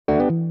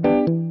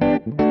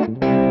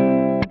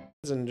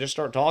and just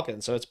start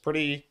talking. So it's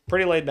pretty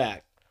laid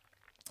back.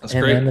 That's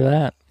great. Into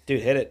that.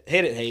 Dude, hit it,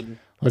 Hayden.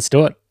 Let's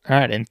do it. All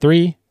right, in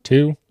 3,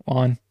 2,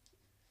 1.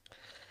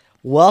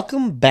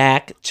 Welcome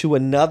back to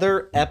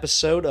another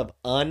episode of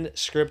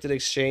Unscripted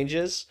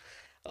Exchanges.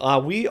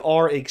 We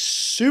are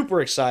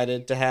super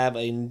excited to have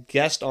a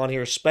guest on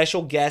here,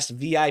 special guest,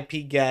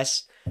 VIP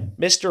guest,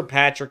 Mr.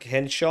 Patrick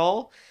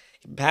Henshaw.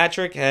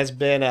 Patrick has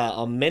been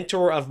a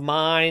mentor of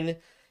mine.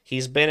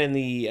 He's been in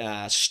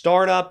the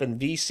startup and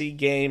VC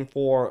game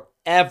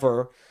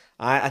forever.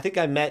 I think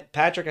I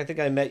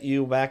met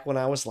you back when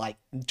I was like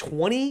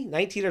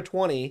 19 or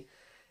 20.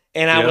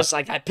 And I was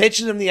like, I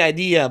pitched him the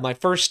idea, my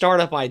first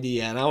startup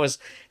idea. And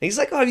he's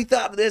like, oh, have you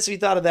thought of this? Have you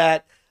thought of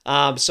that?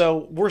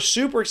 So we're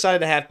super excited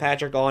to have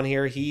Patrick on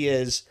here. He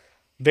is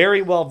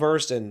very well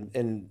versed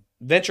in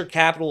venture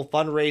capital,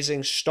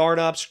 fundraising,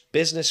 startups,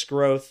 business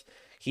growth.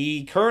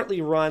 He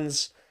currently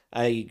runs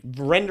a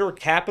Render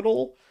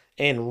Capital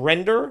and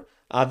Render.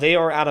 They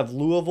are out of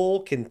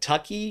Louisville,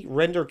 Kentucky.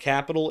 Render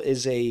Capital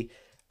is a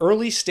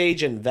early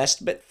stage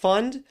investment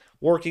fund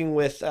working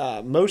with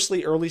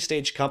mostly early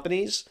stage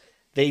companies.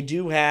 They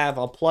do have,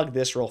 I'll plug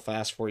this real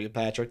fast for you,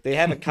 Patrick. They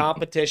have a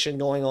competition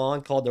going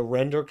on called the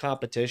Render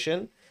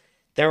Competition.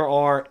 There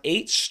are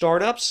 8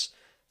 startups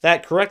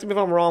that, correct me if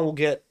I'm wrong, will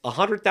get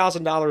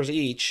 $100,000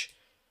 each.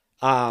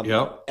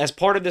 As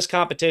part of this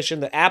competition,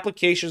 the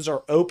applications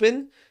are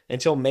open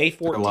until May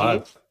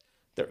 14th.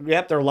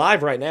 They're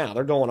live right now.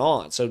 They're going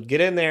on. So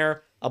get in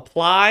there,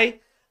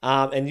 apply,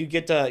 and you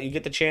get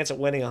the chance at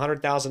winning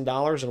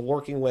 $100,000 and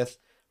working with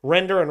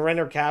Render and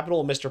Render Capital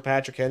and Mr.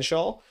 Patrick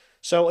Henshaw.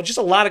 So just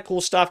a lot of cool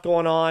stuff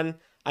going on.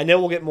 I know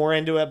we'll get more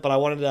into it, but I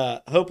wanted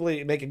to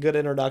hopefully make a good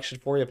introduction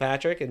for you,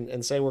 Patrick,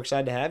 and say we're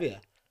excited to have you.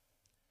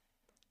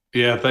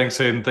 Yeah, thanks,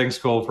 Hayden. Thanks,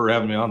 Cole, for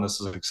having me on. This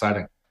is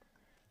exciting.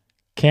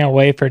 Can't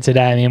wait for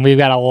today. I mean, we've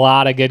got a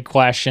lot of good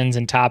questions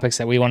and topics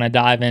that we want to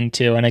dive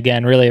into. And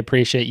again, really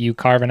appreciate you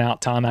carving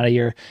out time out of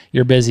your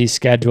busy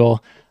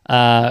schedule.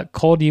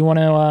 Cole, do you want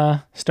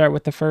to start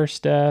with the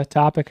first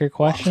topic or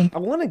question? I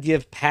want to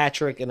give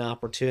Patrick an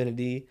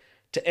opportunity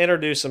to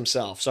introduce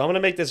himself. So I'm going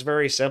to make this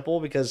very simple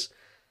because,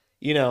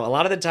 a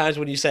lot of the times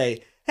when you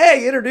say,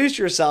 hey, introduce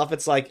yourself,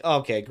 it's like,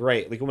 okay,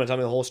 great. Like, you want to tell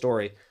me the whole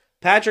story.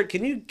 Patrick,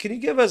 can you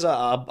give us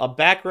a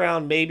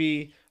background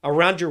maybe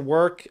around your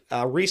work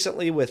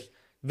recently with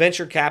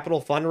venture capital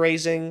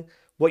fundraising,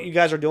 what you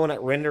guys are doing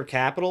at Render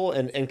Capital,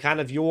 and kind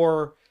of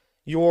your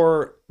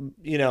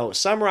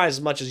summarize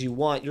as much as you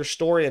want, your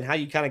story and how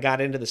you kind of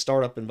got into the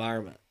startup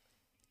environment.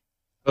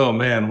 Oh,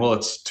 man. Well,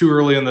 it's too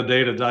early in the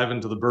day to dive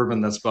into the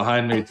bourbon that's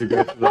behind me to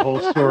go through the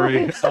whole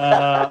story.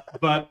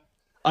 But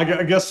I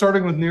guess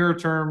starting with nearer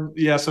term,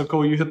 so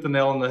Cole, you hit the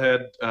nail on the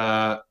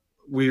head.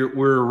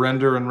 We're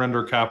Render and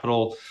Render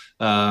Capital.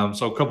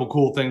 So a couple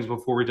cool things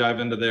before we dive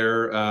into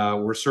there.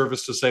 We're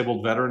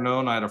service-disabled veteran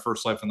owned. I had a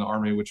first life in the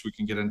Army, which we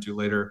can get into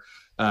later.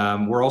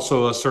 We're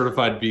also a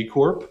certified B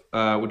Corp,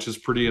 which is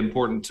pretty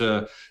important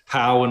to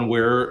how and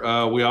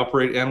where we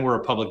operate, and we're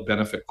a public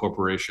benefit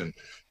corporation.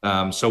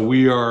 So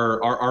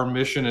our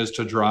mission is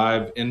to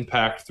drive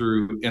impact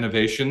through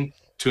innovation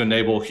to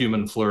enable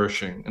human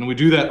flourishing. And we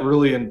do that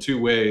really in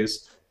 2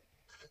 ways.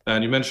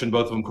 And you mentioned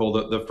both of them, Cole.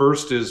 The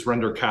first is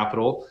Render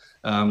Capital.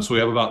 So we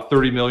have about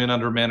 30 million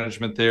under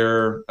management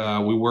there.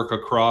 We work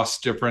across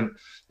different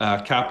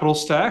capital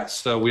stacks.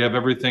 So we have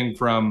everything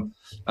from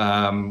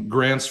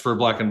grants for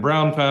Black and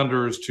Brown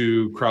founders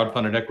to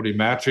crowdfunded equity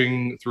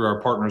matching through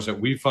our partners at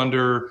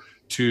WeFunder,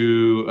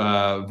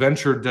 to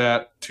venture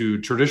debt, to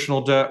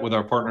traditional debt with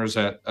our partners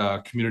at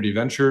Community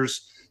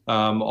Ventures,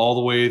 all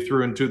the way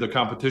through into the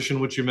competition,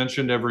 which you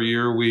mentioned. Every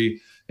year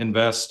we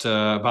invest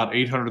about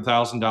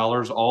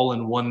 $800,000 all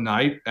in one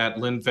night at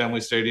Lynn Family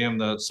Stadium,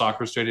 the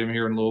soccer stadium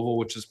here in Louisville,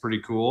 which is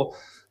pretty cool.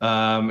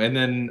 And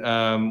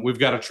then we've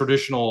got a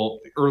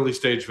traditional early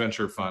stage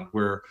venture fund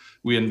where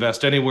we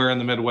invest anywhere in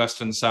the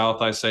Midwest and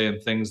South, I say,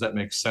 in things that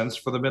make sense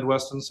for the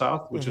Midwest and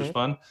South, which is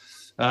fun.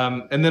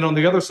 And then on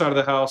the other side of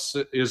the house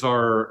is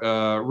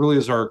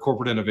our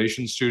corporate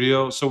innovation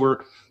studio. So we're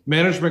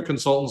management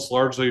consultants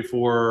largely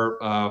for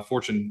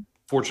Fortune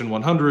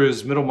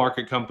 100s, middle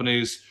market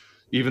companies,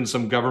 even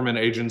some government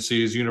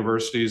agencies,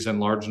 universities, and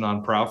large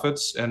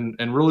nonprofits.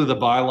 And really the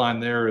byline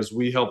there is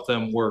we help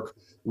them work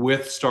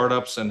with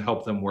startups and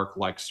help them work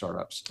like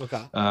startups.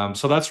 Okay.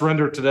 So that's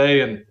Render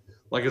today. And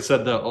like I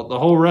said, the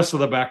whole rest of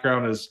the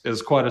background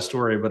is quite a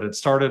story, but it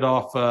started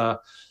off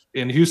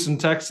in Houston,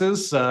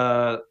 Texas,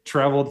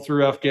 traveled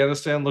through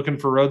Afghanistan looking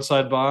for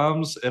roadside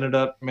bombs, ended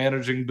up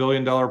managing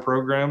billion-dollar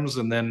programs,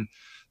 and then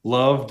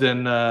loved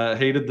and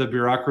hated the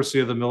bureaucracy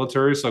of the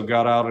military. So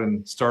got out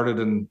and started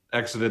and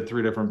exited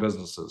 3 different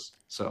businesses.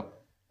 So,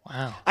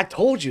 wow. I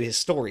told you his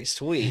story's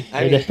sweet.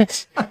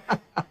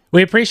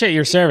 We appreciate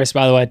your service,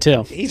 by the way,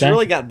 too. He's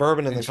really got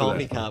bourbon in the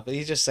coffee cup.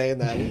 He's just saying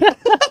that.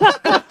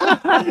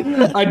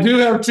 I do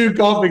have 2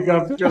 coffee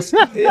cups. Just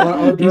our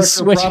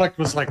director of product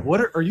was like,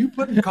 "What are you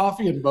putting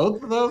coffee in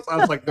both of those?" I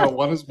was like, "No,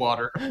 one is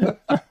water."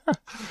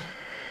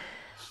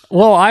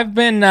 Well, I've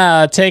been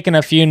taking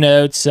a few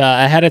notes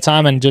ahead of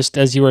time, and just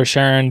as you were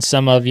sharing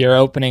some of your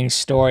opening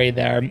story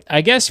there,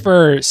 I guess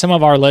for some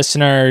of our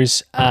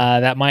listeners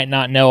that might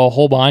not know a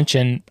whole bunch,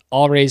 and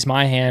I'll raise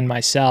my hand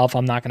myself,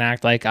 I'm not going to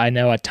act like I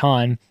know a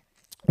ton.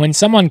 When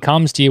someone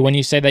comes to you, when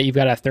you say that you've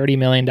got a $30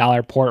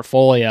 million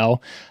portfolio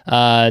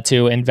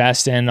to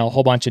invest in a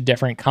whole bunch of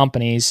different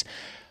companies,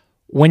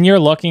 when you're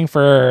looking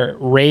for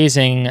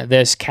raising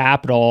this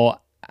capital,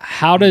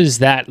 how does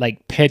that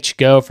like pitch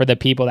go for the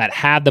people that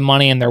have the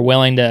money and they're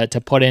willing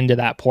to put into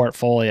that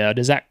portfolio?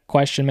 Does that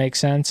question make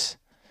sense?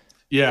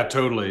 Yeah,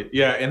 totally.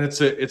 Yeah, and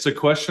it's a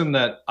question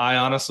that I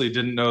honestly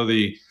didn't know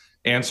the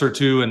answer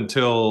to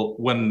until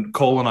when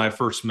Cole and I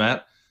first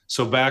met.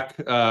 So back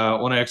when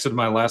I exited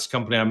my last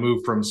company, I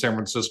moved from San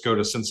Francisco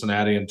to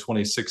Cincinnati in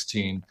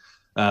 2016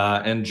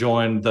 and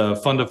joined the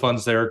fund of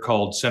funds there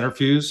called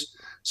Centrifuge.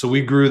 So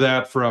we grew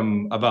that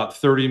from about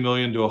 30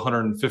 million to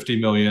 150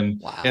 million.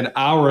 Wow. And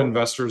our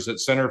investors at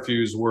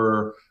Centrifuge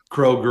were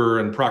Kroger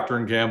and Procter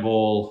and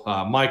Gamble,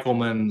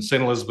 Michelman,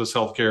 St. Elizabeth's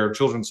Healthcare,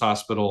 Children's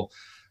Hospital.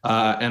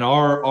 And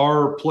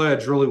our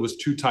pledge really was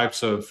two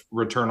types of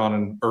return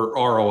on or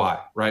ROI,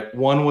 right?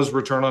 One was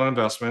return on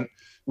investment.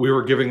 We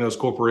were giving those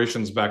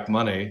corporations back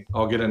money.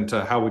 I'll get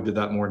into how we did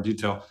that more in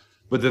detail.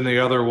 But then the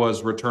other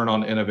was return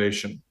on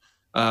innovation.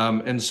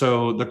 And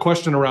so the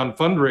question around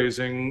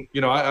fundraising,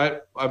 you know, I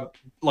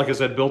like I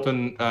said, built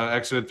and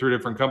exited 3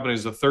 different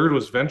companies. The third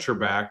was venture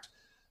backed.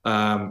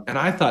 And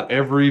I thought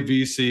every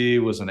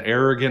VC was an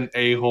arrogant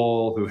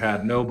a-hole who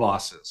had no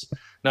bosses.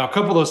 Now, a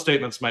couple of those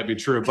statements might be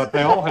true, but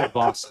they all had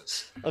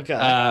bosses.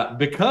 Okay.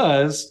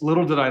 Because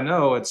little did I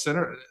know,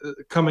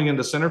 coming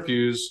into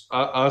Centrifuge,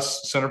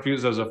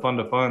 Centrifuge as a fund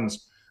of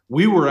funds,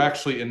 we were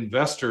actually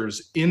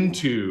investors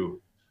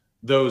into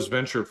those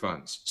venture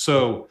funds.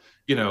 So,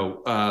 you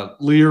know,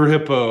 Lear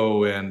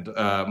Hippo and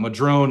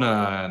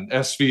Madrona and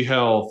SV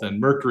Health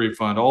and Mercury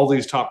Fund, all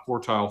these top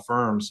quartile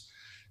firms,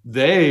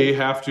 they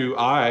have to,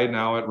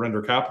 now at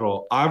Render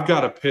Capital, I've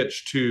got to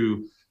pitch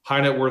to high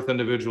net worth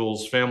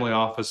individuals, family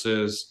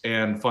offices,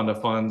 and fund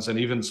of funds, and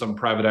even some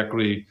private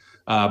equity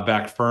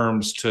backed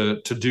firms to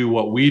do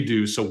what we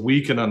do so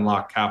we can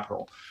unlock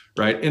capital,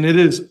 right? And it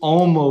is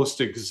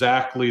almost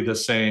exactly the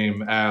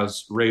same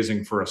as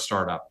raising for a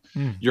startup.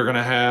 You're going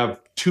to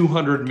have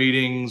 200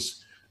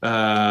 meetings.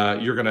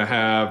 You're going to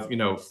have,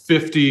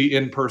 50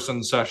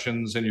 in-person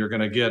sessions, and you're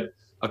going to get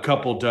a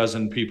couple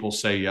dozen people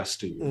say yes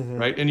to you,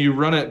 right? And you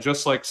run it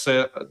just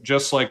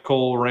like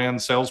Cole ran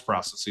sales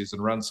processes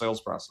and run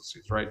sales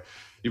processes, right?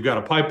 You've got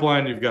a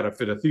pipeline, you've got to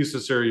fit a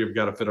thesis area, you've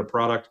got to fit a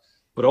product,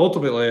 but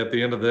ultimately at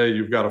the end of the day,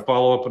 you've got to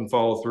follow up and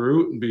follow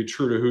through and be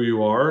true to who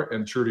you are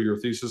and true to your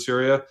thesis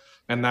area,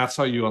 and that's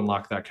how you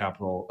unlock that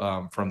capital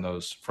from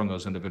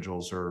those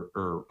individuals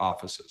or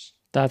offices.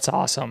 That's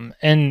awesome.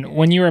 And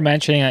when you were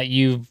mentioning that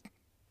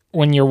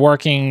when you're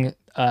working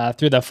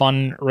through the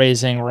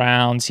fundraising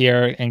rounds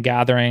here and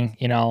gathering,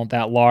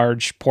 that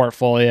large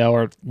portfolio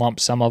or lump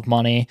sum of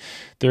money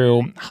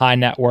through high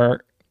net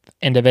worth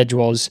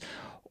individuals,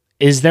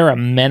 is there a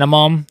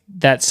minimum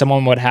that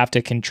someone would have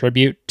to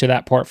contribute to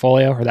that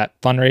portfolio or that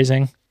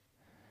fundraising?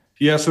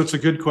 Yeah, so it's a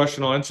good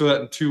question. I'll answer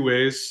that in 2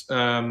 ways.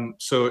 And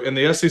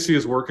the SEC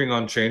is working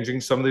on changing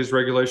some of these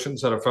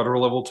regulations at a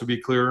federal level, to be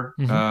clear.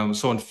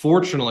 So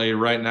unfortunately,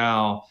 right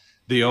now,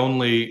 the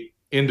only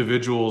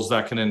individuals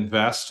that can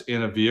invest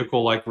in a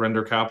vehicle like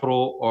Render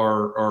Capital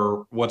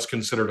are what's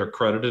considered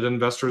accredited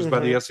investors by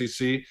the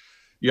SEC.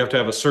 You have to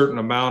have a certain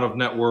amount of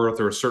net worth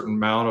or a certain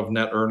amount of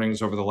net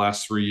earnings over the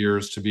last 3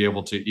 years to be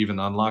able to even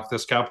unlock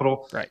this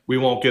capital. Right. We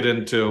won't get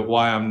into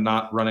why I'm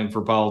not running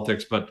for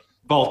politics, but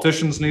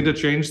politicians need to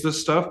change this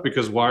stuff,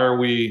 because why are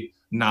we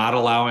not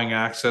allowing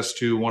access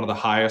to one of the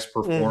highest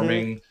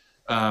performing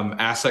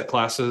asset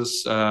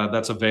classes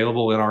that's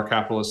available in our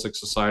capitalistic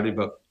society?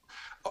 But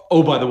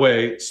oh, by the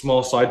way,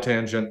 small side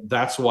tangent,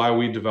 that's why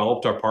we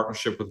developed our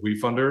partnership with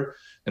WeFunder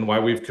and why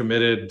we've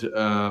committed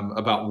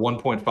about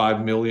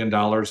 $1.5 million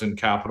in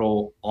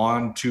capital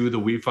onto the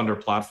WeFunder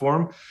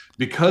platform,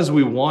 because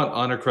we want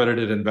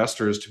unaccredited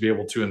investors to be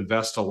able to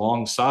invest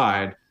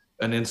alongside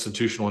an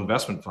institutional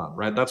investment fund,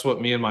 right? That's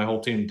what me and my whole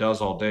team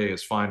does all day,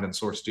 is find and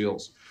source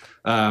deals.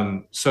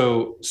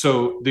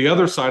 So the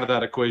other side of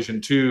that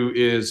equation too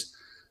is,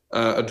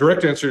 a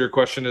direct answer to your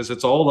question is,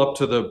 it's all up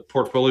to the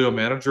portfolio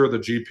manager, the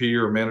GP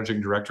or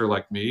managing director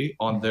like me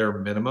on their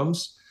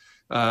minimums.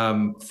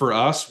 For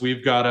us,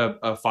 we've got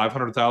a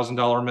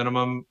 $500,000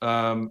 minimum.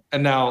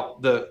 And now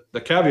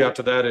the caveat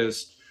to that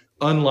is,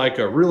 unlike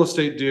a real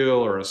estate deal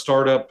or a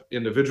startup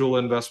individual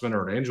investment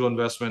or an angel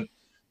investment,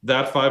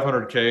 that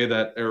 500K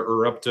that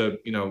are up to,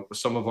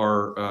 some of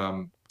our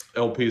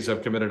LPs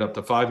have committed up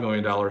to $5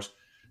 million.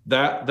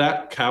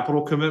 That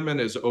capital commitment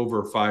is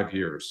over 5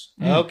 years.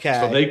 Okay.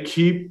 So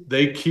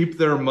they keep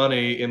their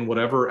money in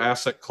whatever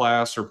asset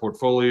class or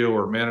portfolio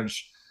or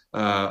managed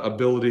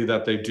ability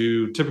that they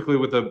do, typically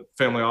with a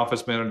family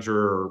office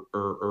manager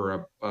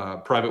or a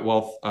private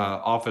wealth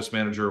office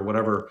manager or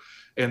whatever.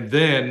 And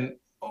then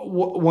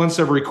once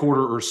every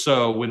quarter or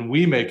so, when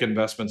we make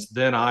investments,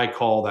 then I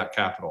call that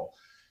capital.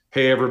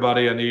 Hey,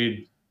 everybody, I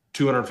need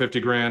 250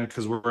 grand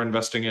because we're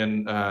investing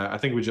in, I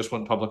think we just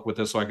went public with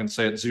this, so I can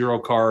say it, Zero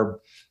Carb,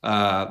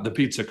 the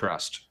pizza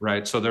crust,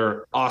 right? So they're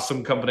an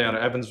awesome company out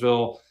of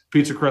Evansville.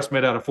 Pizza crust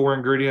made out of 4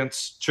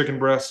 ingredients: chicken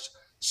breast,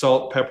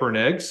 salt, pepper, and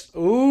eggs.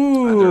 They're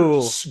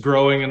Ooh.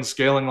 growing and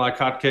scaling like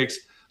hotcakes.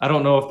 I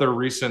don't know if their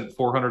recent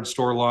 400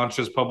 store launch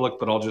is public,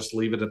 but I'll just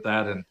leave it at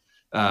that.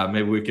 And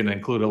maybe we can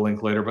include a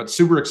link later, but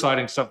super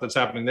exciting stuff that's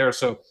happening there.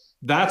 So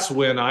that's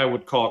when I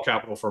would call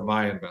capital for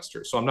my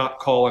investors. So I'm not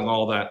calling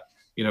all that,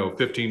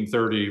 15,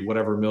 30,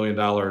 whatever $1 million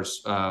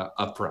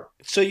upfront.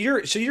 So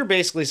you're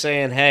basically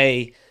saying,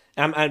 hey,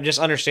 I'm just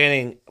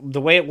understanding the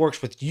way it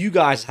works with you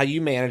guys, how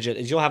you manage it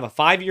is you'll have a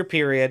 5-year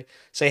period.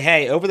 Say,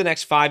 hey, over the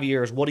next 5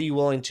 years, what are you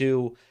willing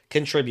to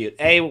contribute?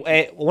 A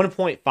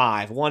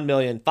 1.5, 1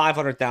 million,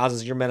 500,000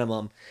 is your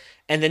minimum,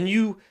 and then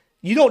you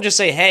don't just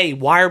say, hey,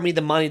 wire me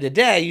the money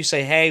today. You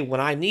say, hey, when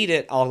I need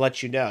it, I'll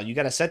let you know. You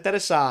got to set that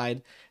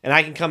aside, and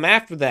I can come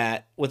after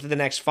that within the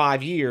next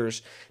 5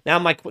 years. Now,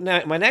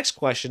 my next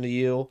question to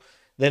you,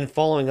 then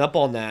following up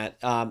on that,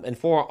 and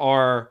for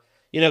our,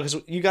 because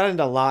you got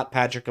into a lot,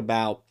 Patrick,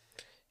 about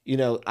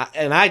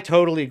and I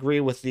totally agree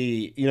with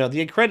the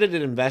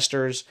accredited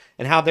investors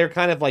and how they're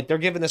kind of like they're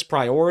given this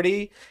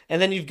priority,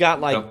 and then you've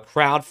got like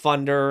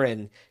crowdfunder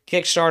and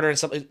Kickstarter and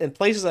some and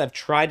places that have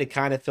tried to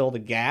kind of fill the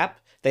gap.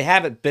 They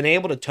haven't been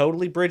able to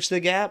totally bridge the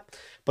gap,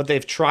 but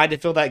they've tried to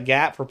fill that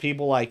gap for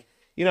people like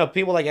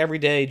people like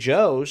everyday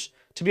Joes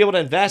to be able to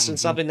invest in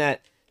something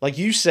that, like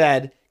you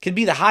said, could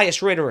be the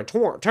highest rate of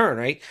return.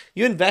 Right?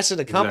 You invest in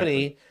a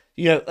company.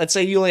 Exactly. Let's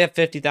say you only have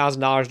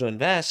 $50,000 to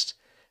invest.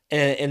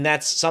 And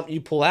that's something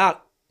you pull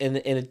out and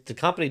the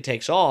company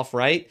takes off,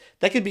 right?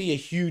 That could be a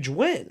huge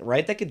win,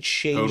 right? That could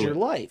change your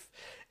life.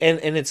 And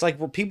it's like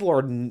where people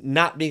are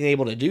not being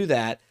able to do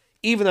that,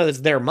 even though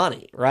it's their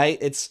money, right?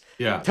 It's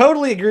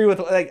totally agree with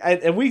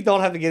and we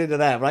don't have to get into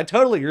that, but I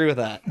totally agree with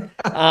that.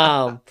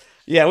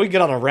 We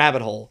get on a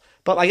rabbit hole.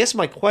 But I guess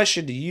my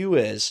question to you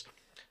is,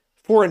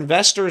 for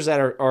investors that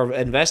are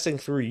investing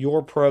through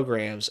your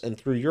programs and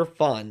through your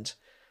fund,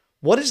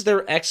 what is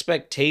their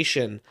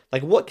expectation?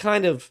 Like what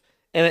kind of,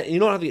 and you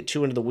don't have to get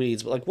too into the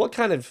weeds, but like what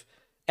kind of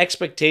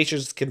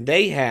expectations can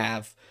they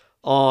have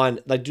on,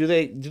 like, do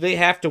they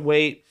have to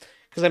wait?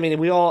 Because I mean,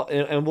 we all,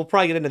 and we'll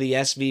probably get into the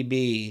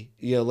SVB,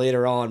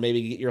 later on,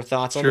 maybe get your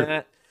thoughts on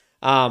that.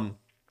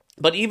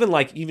 But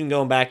even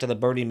going back to the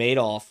Bernie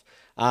Madoff,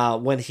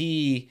 when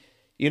he,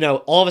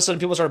 all of a sudden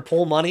people started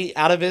pulling money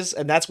out of his,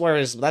 and that's why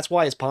his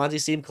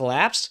Ponzi scheme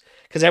collapsed,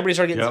 because everybody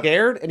started getting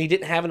scared, and he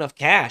didn't have enough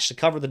cash to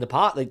cover the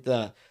deposit, like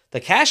the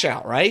cash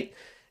out, right?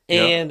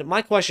 And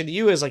my question to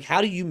you is, like,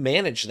 how do you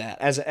manage that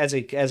as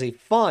a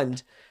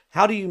fund?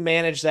 How do you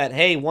manage that?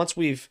 Hey, once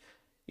we've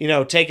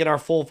taken our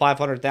full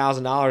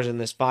 $500,000 in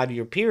this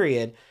 5-year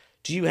period,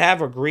 do you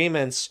have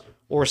agreements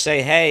or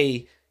say,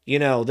 hey,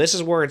 this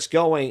is where it's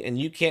going, and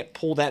you can't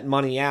pull that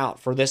money out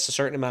for this a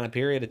certain amount of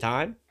period of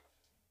time?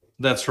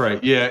 That's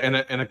right. Yeah,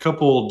 and a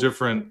couple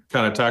different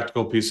kind of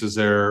tactical pieces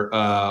there.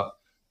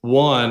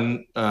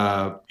 One,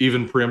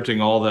 even preempting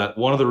all that,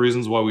 one of the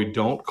reasons why we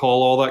don't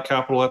call all that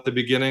capital at the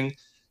beginning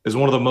is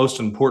one of the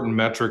most important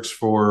metrics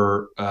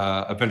for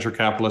a venture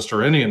capitalist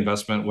or any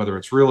investment, whether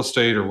it's real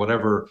estate or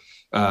whatever,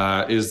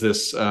 is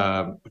this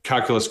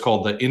calculus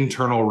called the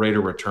internal rate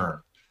of return.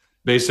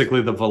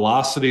 Basically, the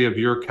velocity of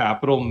your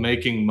capital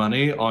making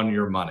money on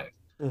your money,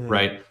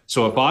 right?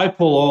 So if I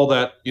pull all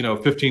that,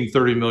 15,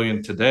 30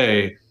 million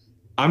today,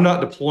 I'm not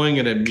deploying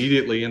it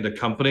immediately into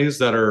companies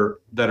that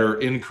are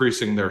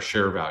increasing their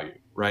share value,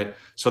 right?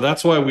 So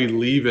that's why we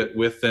leave it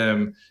with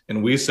them,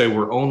 and we say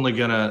we're only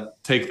going to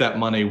take that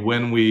money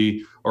when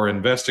we are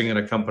investing in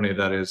a company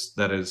that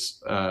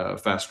is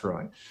fast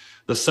growing.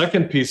 The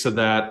second piece of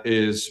that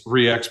is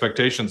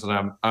re-expectations,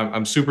 and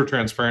I'm super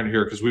transparent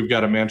here because we've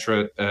got a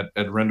mantra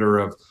at Render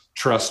of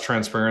trust,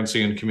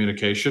 transparency, and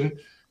communication.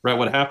 Right?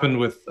 What happened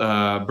with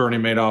Bernie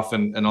Madoff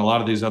and a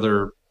lot of these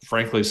other,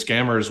 frankly,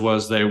 scammers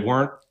was they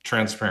weren't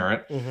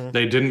transparent,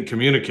 they didn't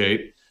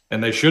communicate,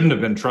 and they shouldn't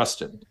have been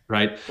trusted,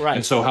 right?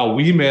 And so how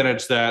we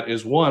manage that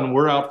is, one,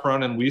 we're out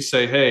front and we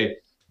say, hey,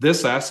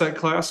 this asset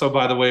class, oh,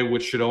 by the way,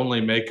 which should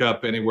only make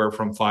up anywhere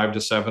from 5 to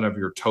 7 of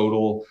your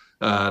total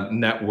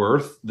net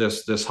worth,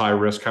 this high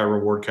risk, high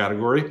reward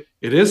category,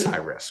 it is high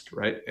risk,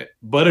 right?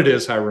 But it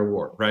is high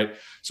reward, right?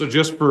 So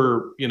just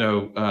for,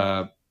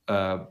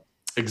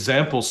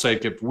 example's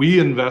sake, if we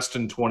invest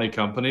in 20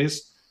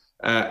 companies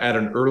at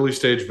an early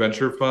stage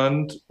venture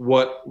fund,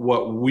 what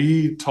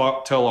we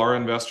tell our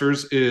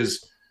investors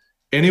is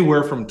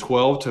anywhere from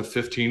 12 to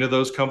 15 of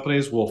those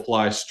companies will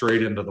fly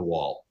straight into the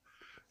wall.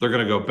 They're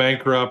going to go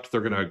bankrupt.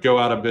 They're going to go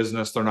out of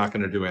business. They're not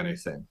going to do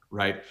anything,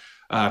 right?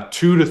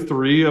 2 to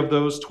 3 of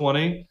those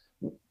 20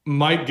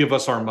 might give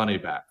us our money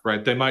back,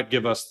 right? They might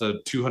give us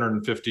the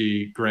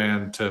 250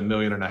 grand to $1.5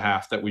 million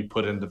that we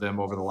put into them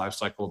over the life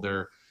cycle of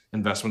their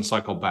investment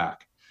cycle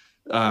back.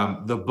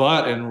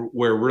 And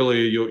where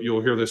really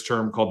you'll hear this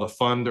term called the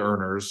fund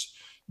earners,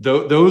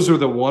 those are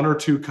the 1 or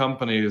 2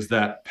 companies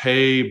that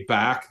pay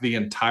back the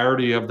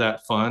entirety of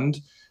that fund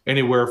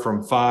anywhere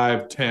from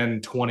 5,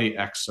 10,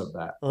 20x of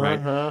that, right?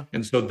 Uh-huh.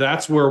 And so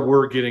that's where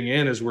we're getting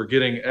in, is we're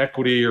getting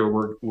equity,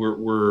 or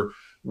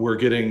we're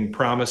getting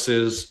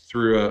promises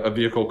through a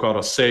vehicle called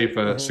a SAFE,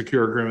 a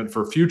secure agreement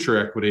for future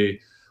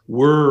equity.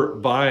 We're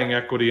buying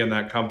equity in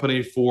that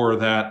company for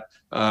that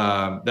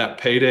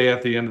payday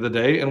at the end of the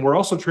day. And we're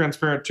also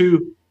transparent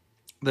too.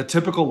 The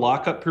typical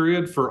lockup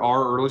period for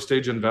our early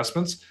stage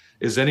investments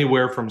is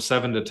anywhere from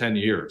 7 to 10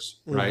 years,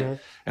 right?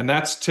 And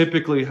that's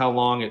typically how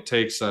long it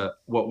takes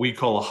what we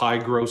call a high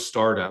growth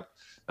startup,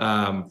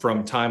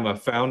 from time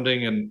of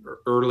founding and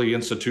early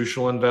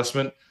institutional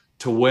investment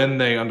to when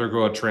they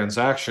undergo a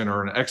transaction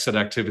or an exit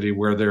activity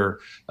where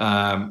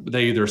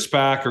they either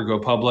SPAC or go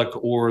public,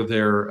 or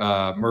they're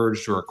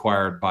merged or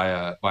acquired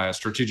by a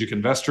strategic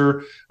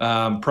investor,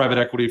 private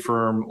equity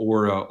firm,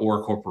 or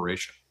a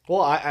corporation.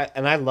 Well,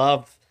 I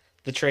love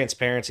the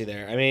transparency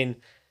there. I mean,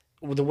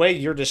 the way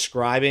you're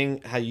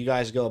describing how you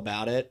guys go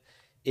about it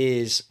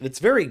it's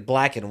very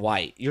black and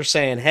white. You're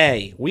saying,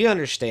 hey, we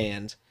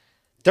understand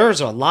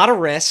there's a lot of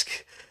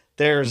risk.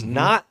 There's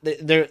not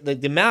the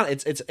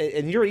amount it's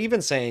and you're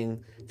even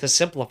saying, to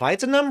simplify,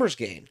 it's a numbers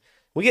game.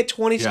 We get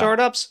 20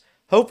 startups,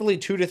 hopefully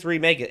 2 to 3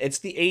 make it. It's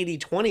the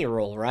 80-20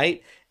 rule,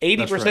 right?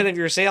 80% of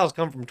your sales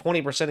come from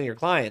 20% of your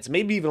clients,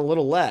 maybe even a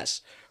little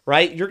less,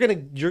 right? You're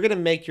gonna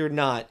make your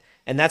nut,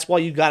 and that's why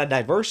you got to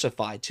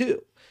diversify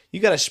too. You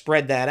got to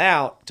spread that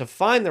out to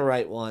find the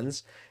right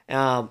ones.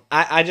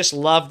 I just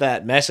love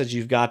that message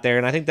you've got there,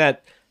 and I think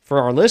that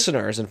for our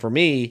listeners and for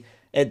me,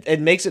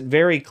 it makes it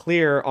very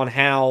clear on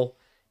how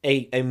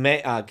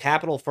a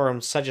capital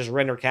firm such as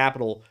Render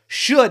Capital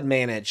should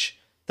manage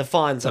the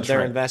funds of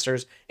their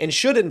investors and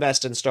should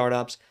invest in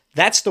startups.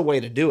 That's the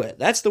way to do it.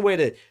 That's the way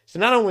to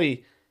not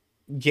only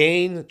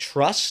gain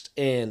trust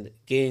and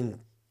gain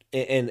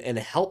and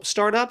help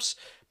startups,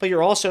 but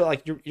you're also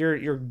like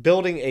you're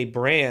building a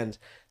brand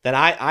that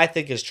I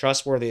think is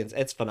trustworthy.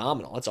 It's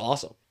phenomenal. It's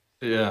awesome.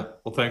 Yeah.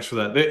 Well, thanks for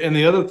that. And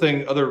the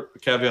other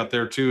caveat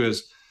there too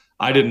is,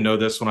 I didn't know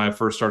this when I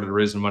first started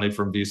raising money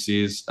from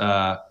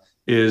VCs,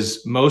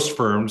 is most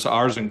firms,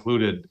 ours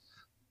included,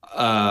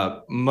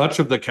 much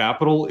of the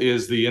capital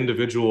is the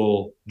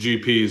individual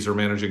GPs or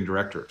managing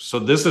directors. So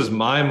this is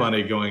my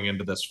money going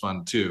into this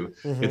fund too.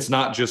 It's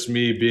not just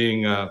me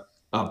being a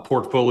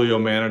portfolio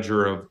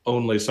manager of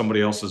only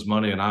somebody else's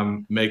money, and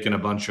I'm making a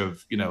bunch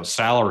of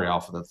salary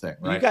off of the thing.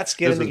 Right? You got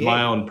skin in the game. This is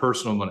my own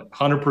personal money,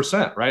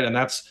 100%. Right, and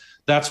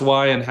that's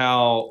why, and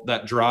how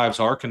that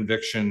drives our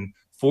conviction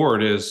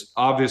forward is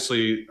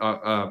obviously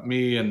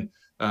me and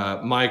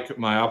Mike,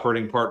 my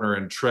operating partner,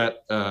 and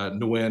Tret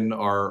Nguyen,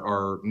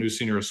 our new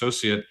senior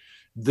associate.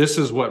 This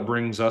is what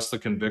brings us the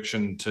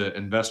conviction to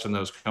invest in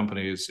those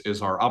companies,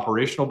 is our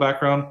operational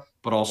background,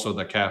 but also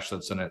the cash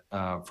that's in it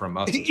from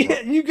us.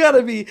 Yeah, you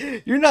gotta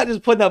be. You're not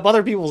just putting up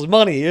other people's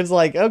money. It's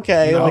like,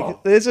 okay,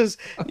 like this is,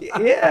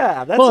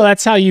 yeah.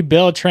 That's how you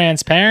build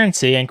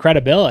transparency and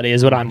credibility,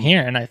 is what I'm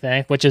hearing. I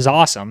think, which is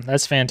awesome.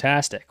 That's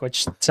fantastic.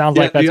 Which sounds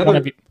like that's one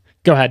of you.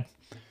 Go ahead.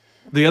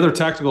 The other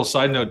tactical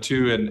side note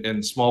too,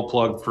 and small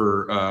plug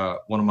for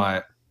one of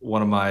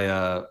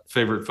my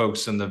favorite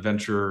folks in the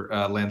venture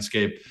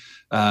landscape,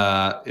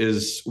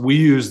 is we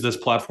use this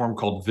platform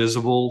called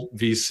Visible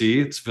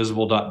VC. It's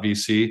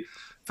visible.vc,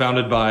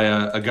 founded by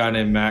a guy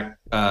named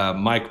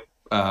Mike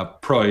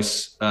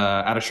Preuss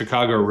out of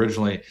Chicago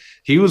originally.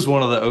 He was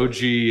one of the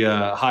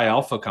OG high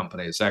alpha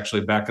companies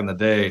actually back in the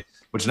day,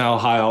 which now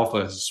high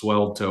alpha has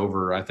swelled to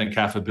over, I think,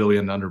 $500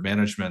 million under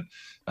management.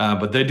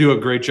 But they do a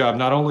great job,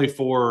 not only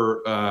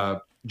for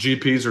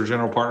GPs or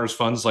general partners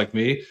funds like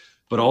me,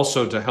 but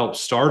also to help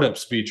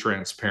startups be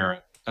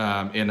transparent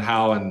in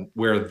how and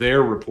where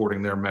they're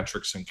reporting their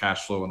metrics and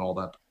cash flow and all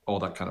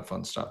that kind of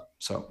fun stuff.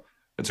 So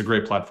it's a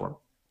great platform.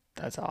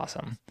 That's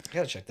awesome. I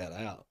gotta check that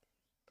out.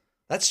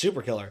 That's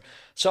super killer.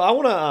 So I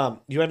want to.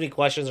 You have any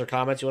questions or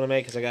comments you want to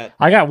make? Because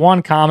I got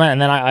one comment, and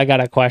then I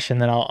got a question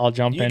that I'll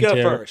jump into. You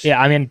go first. Yeah,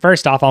 I mean,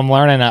 first off, I'm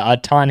learning a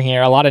ton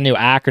here. A lot of new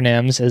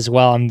acronyms as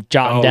well. I'm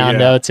jotting down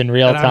notes in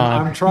real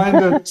time. I'm trying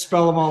to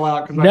spell them all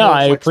out because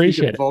I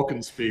appreciate it.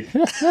 Vulcan speak.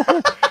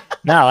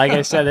 No, like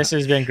I said, this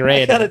has been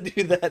great. I gotta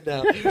do that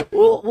now.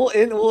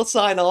 We'll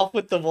sign off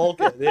with the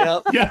Vulcan.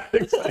 Yep. Yeah,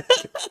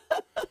 exactly.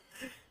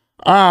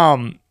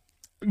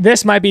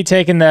 This might be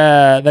taking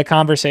the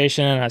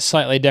conversation in a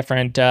slightly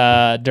different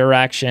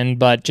direction,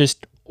 but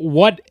just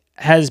what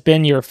has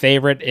been your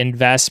favorite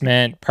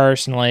investment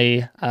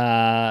personally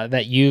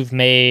that you've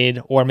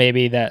made, or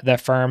maybe that the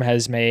firm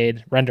has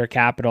made, Render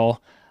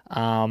Capital?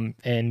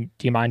 And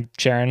do you mind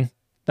sharing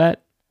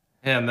that?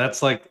 And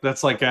that's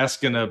like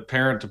asking a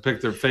parent to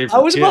pick their favorite. I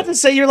was about to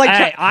say, you're like,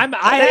 hey, I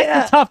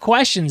ask the tough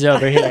questions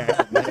over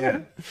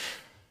here.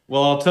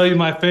 Well, I'll tell you,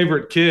 my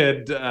favorite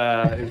kid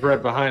is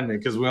right behind me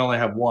because we only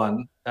have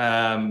one.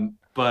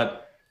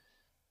 But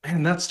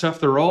man, that's tough.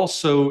 They're all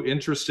so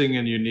interesting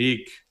and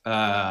unique.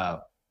 Maybe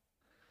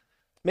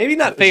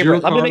not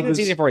favorite. I'm gonna make this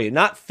easy for you.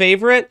 Not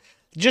favorite.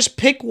 Just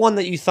pick one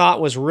that you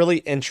thought was really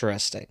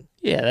interesting.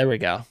 Yeah, there we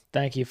go.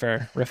 Thank you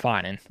for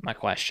refining my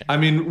question. I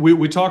mean,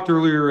 we talked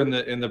earlier in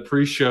the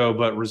pre-show,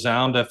 but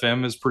Resound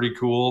FM is pretty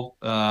cool.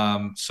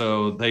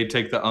 So they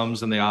take the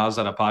ums and the ahs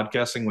out of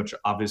podcasting, which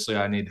obviously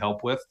I need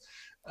help with.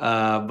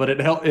 But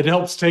it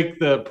helps take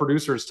the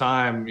producer's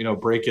time,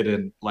 break it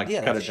and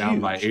cut it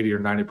down by 80 or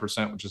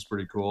 90%, which is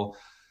pretty cool.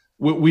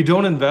 We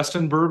don't invest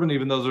in bourbon,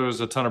 even though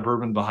there's a ton of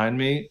bourbon behind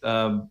me.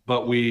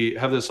 But we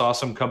have this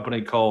awesome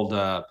company called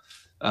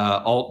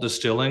Alt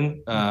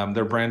Distilling.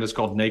 Their brand is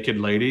called Naked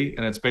Lady,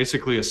 and it's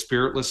basically a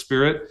spiritless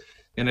spirit.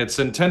 And it's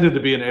intended to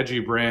be an edgy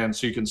brand,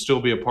 so you can still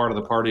be a part of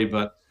the party,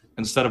 but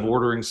instead of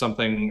ordering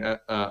something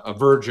a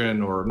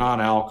virgin or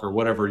non-alc or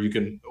whatever, you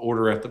can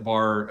order at the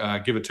bar,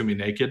 give it to me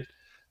naked.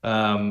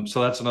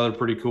 So that's another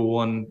pretty cool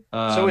one.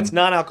 So it's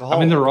non-alcoholic. I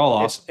mean, they're all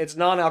awesome. It's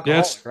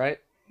non-alcoholic, right?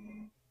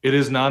 It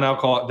is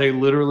non-alcoholic. They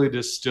literally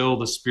distill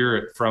the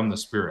spirit from the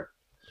spirit.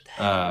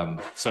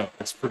 So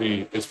it's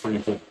pretty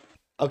cool.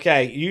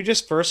 Okay, you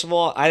just, first of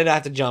all, I didn't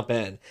have to jump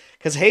in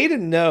because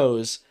Hayden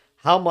knows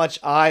how much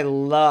I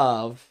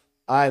love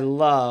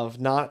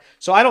not.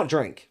 So I don't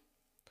drink,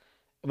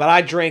 but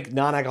I drink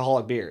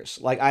non-alcoholic beers.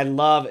 Like I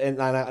love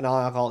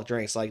non-alcoholic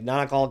drinks, like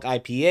non-alcoholic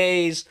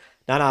IPAs,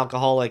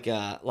 non-alcoholic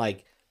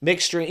like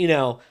mixed drink.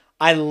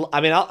 I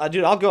mean,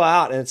 I'll go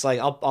out and it's like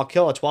I'll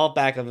kill a 12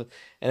 pack of,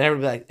 and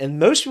everybody like, and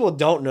most people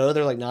don't know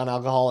they're like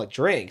non-alcoholic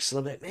drinks. So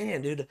they're like,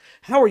 man, dude,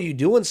 how are you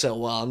doing so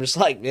well? I'm just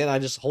like, man, I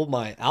just hold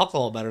my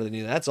alcohol better than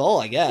you. That's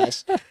all, I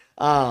guess.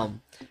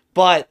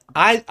 But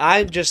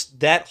I'm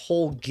just that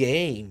whole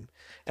game,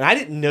 and I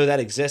didn't know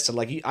that existed.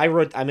 Like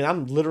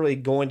I'm literally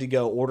going to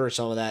go order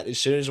some of that as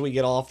soon as we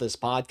get off this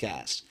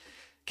podcast.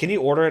 Can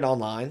you order it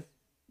online?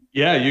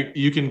 Yeah,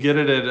 you can get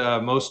it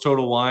at most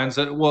Total Wines.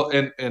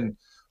 And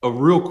a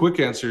real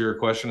quick answer to your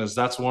question is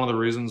that's one of the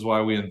reasons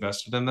why we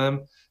invested in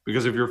them.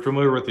 Because if you're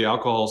familiar with the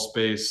alcohol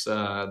space,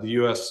 the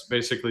U.S.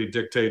 basically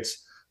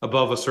dictates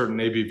above a certain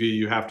ABV,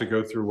 you have to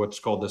go through what's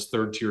called this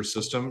third tier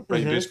system, right?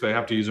 Mm-hmm. You basically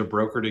have to use a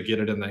broker to get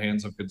it in the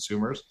hands of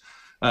consumers.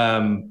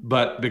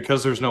 But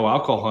because there's no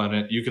alcohol in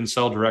it, you can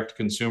sell direct to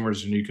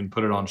consumers and you can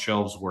put it on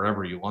shelves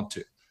wherever you want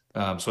to.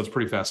 So it's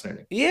pretty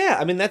fascinating. Yeah,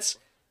 I mean, that's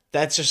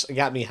just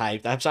got me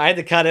hyped. I had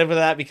to cut in for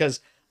that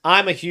because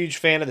I'm a huge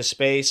fan of the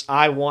space.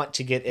 I want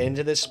to get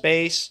into this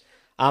space.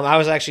 I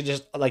was actually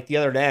just like the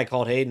other day, I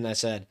called Hayden. I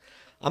said,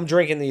 I'm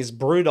drinking these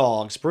brew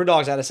dogs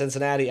out of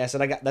Cincinnati. I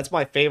said, that's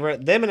my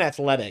favorite. Them and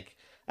Athletic.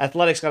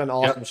 Athletic's got an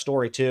awesome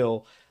story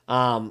too.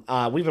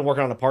 We've been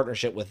working on a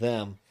partnership with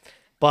them,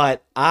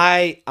 but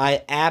I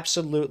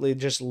absolutely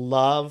just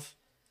love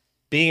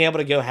being able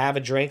to go have a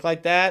drink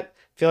like that.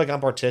 Feel like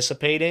I'm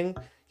participating.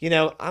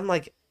 I'm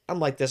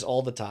like this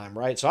all the time,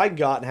 right? So I can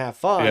go out and have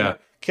fun. Yeah.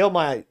 Kill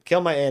my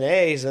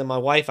NAs, and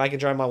I can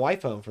drive my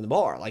wife home from the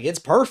bar. Like, it's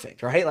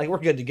perfect, right? Like, we're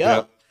good to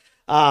go.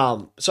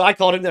 Yep. So I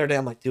called him the other day.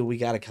 I'm like, dude, we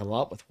got to come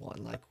up with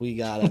one. Like, we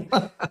gotta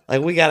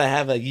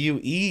have a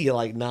UE,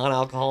 like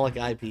non-alcoholic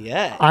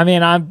IPA. I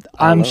mean,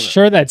 I'm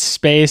sure that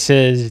space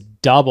is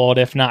doubled,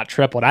 if not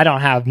tripled. I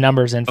don't have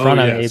numbers in front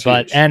of me,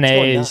 but huge.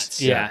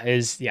 NAs,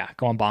 is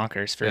going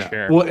bonkers for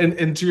sure. Well,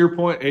 and to your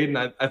point,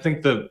 Aiden, I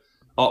think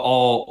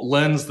I'll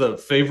lens the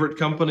favorite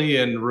company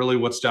and really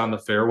what's down the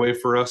fairway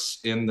for us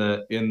in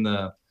the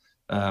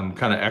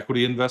kind of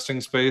equity investing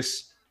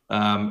space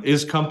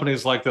is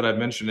companies like that I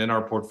mentioned in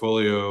our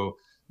portfolio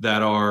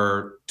that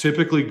are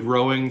typically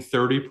growing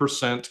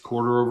 30%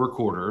 quarter over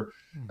quarter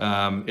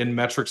in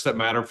metrics that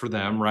matter for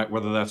them, right?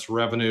 Whether that's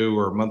revenue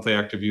or monthly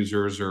active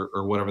users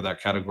or whatever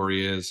that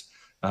category is.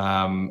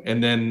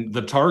 And then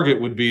the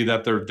target would be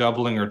that they're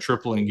doubling or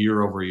tripling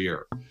year over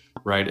year.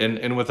 Right.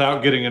 And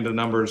without getting into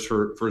numbers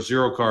for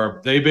Zero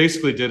Carb, they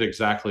basically did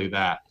exactly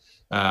that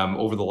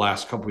over the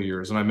last couple of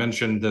years. And I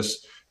mentioned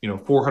this,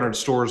 400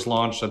 stores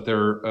launch that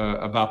they're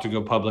about to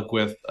go public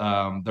with,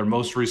 their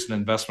most recent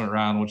investment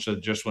round, which they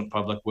just went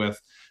public with.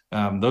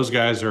 Those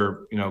guys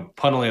are,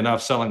 funnily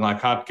enough, selling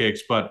like hotcakes,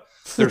 but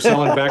they're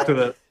selling back to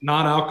the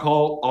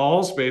non-alcohol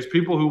all space.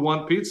 People who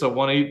want to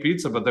eat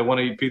pizza, but they want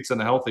to eat pizza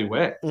in a healthy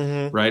way.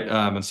 Mm-hmm. Right.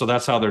 And so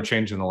that's how they're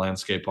changing the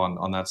landscape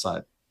on that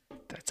side.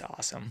 That's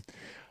awesome.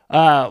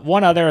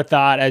 One other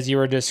thought as you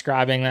were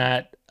describing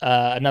that,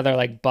 another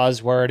like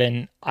buzzword,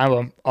 and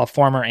I'm a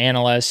former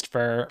analyst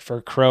for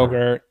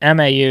Kroger,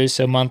 MAU,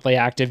 so monthly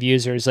active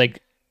users.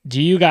 Like,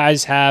 do you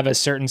guys have a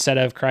certain set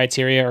of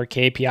criteria or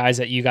KPIs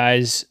that you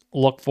guys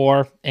look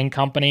for in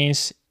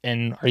companies?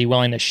 And are you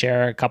willing to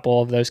share a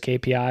couple of those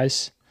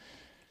KPIs?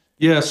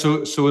 Yeah,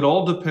 so it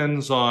all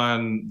depends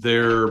on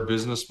their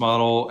business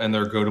model and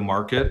their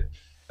go-to-market.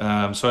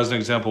 So as an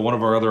example, one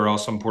of our other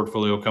awesome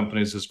portfolio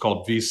companies is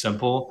called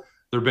V-Simple.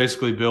 They're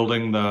basically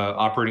building the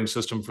operating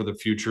system for the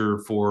future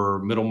for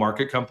middle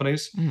market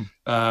companies.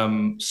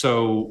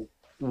 So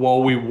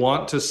while we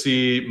want to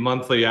see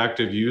monthly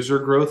active user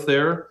growth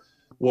there,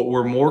 what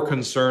we're more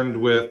concerned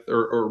with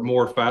or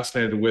more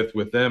fascinated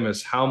with them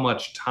is how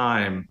much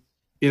time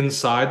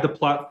inside the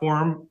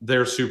platform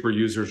their super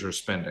users are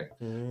spending.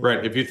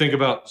 Right? If you think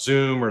about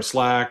Zoom or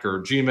Slack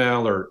or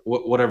Gmail or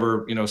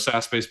whatever,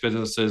 SaaS-based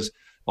businesses,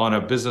 on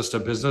a business to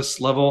business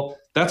level,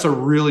 that's a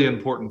really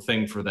important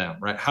thing for them,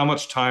 right? How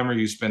much time are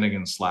you spending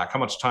in Slack? How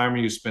much time are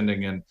you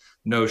spending in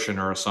Notion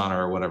or Asana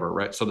or whatever,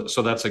 right? So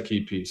that's a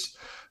key piece.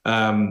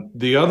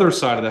 The other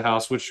side of the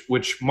house,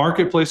 which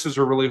marketplaces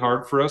are really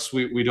hard for us.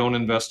 We don't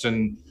invest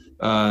in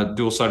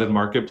dual-sided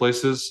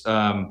marketplaces,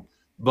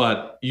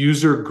 but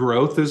user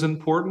growth is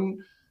important.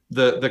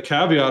 The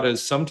caveat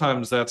is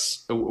sometimes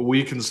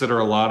we consider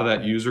a lot of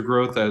that user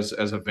growth as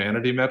a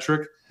vanity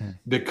metric,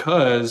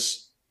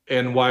 because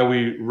and why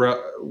we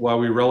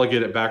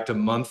relegate it back to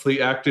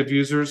monthly active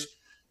users.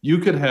 You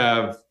could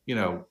have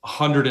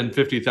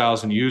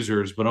 150,000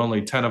 users, but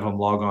only 10 of them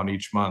log on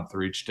each month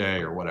or each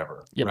day or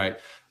whatever, right?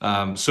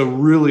 So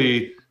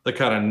really, the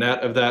kind of net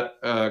of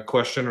that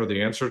question, or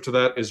the answer to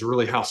that, is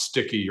really how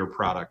sticky your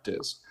product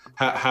is.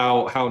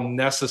 How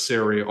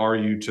necessary are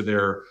you to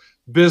their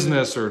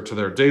business or to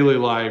their daily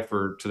life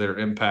or to their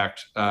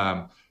impact,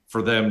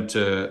 for them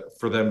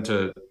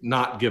to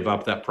not give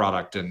up that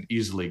product and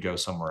easily go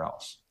somewhere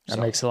else. That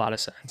makes a lot of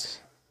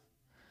sense.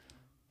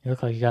 You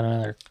look like you got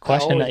another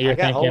question that you're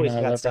thinking. Always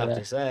got stuff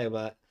to say,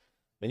 but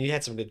you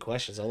had some good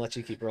questions. I'll let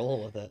you keep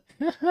rolling with it.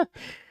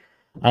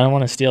 I don't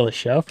want to steal the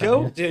show from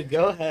you. Dude,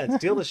 go ahead.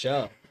 Steal the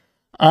show.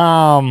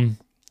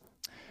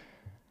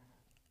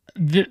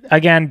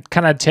 Again,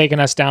 kind of taking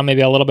us down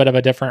maybe a little bit of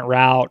a different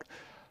route.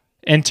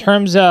 In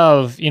terms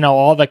of,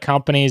 all the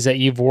companies that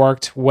you've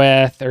worked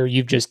with or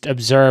you've just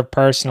observed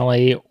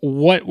personally,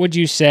 what would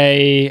you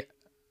say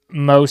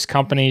most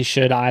companies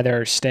should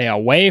either stay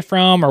away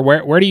from, or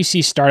where do you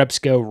see startups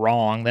go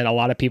wrong that a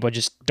lot of people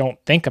just don't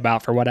think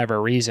about for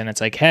whatever reason?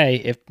 It's like, hey,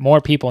 if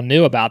more people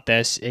knew about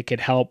this, it could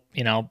help,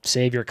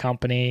 save your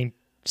company,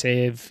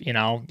 save,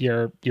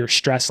 your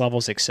stress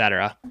levels,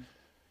 etc.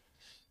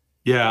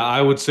 Yeah,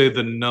 I would say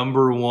the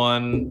number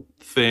one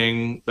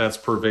thing that's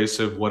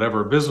pervasive,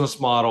 whatever business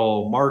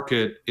model,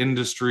 market,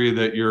 industry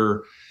that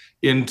you're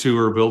into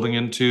or building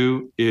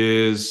into,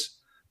 is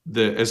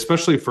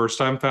especially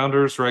first-time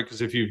founders, right?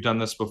 Because if you've done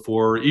this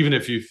before, even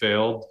if you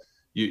failed,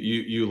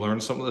 you learn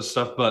some of this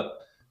stuff. But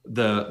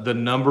the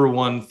number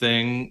one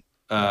thing,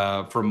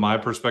 from my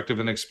perspective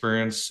and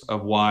experience,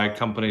 of why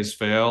companies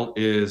fail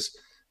is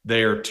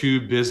they are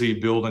too busy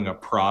building a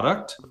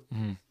product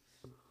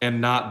and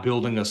not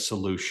building a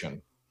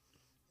solution,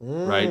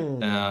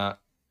 right?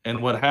 And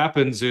what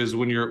happens is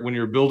when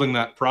you're building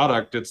that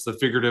product, it's the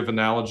figurative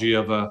analogy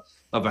of a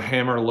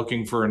hammer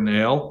looking for a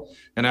nail.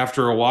 And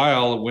after a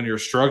while, when you're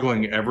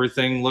struggling,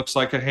 everything looks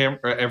like a hammer,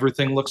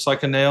 everything looks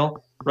like a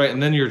nail, right?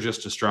 And then you're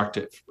just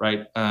destructive,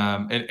 right?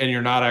 And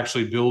you're not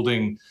actually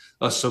building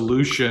a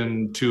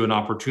solution to an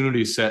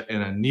opportunity set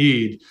and a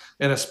need.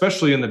 And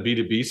especially in the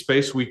B2B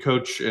space, we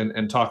coach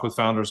and talk with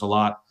founders a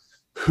lot.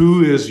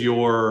 Who is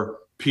your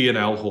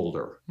P&L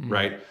holder,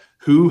 right?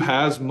 Who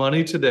has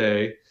money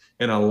today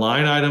in a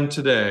line item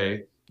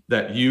today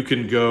that you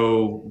can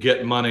go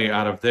get money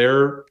out of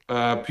their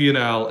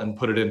P&L and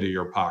put it into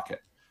your pocket,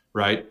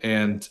 right?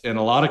 And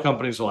a lot of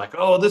companies are like,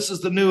 oh, this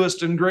is the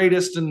newest and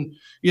greatest, and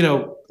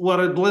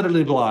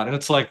literally blah. And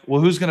it's like, well,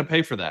 who's going to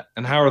pay for that?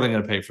 And how are they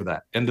going to pay for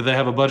that? And do they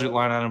have a budget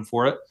line item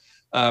for it?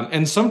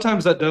 And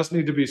sometimes that does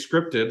need to be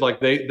scripted.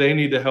 Like they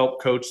need to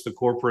help coach the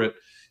corporate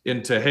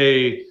into,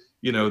 hey,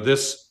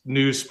 this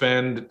new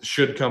spend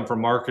should come from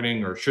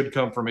marketing, or should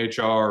come from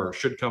HR, or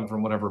should come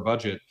from whatever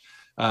budget.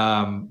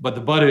 But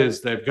the but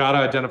is they've got to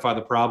identify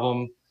the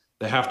problem.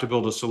 They have to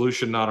build a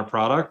solution, not a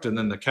product. And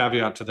then the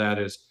caveat to that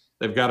is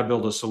they've got to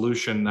build a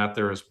solution that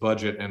there is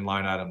budget and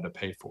line item to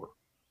pay for.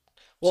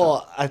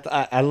 Well,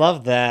 I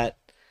love that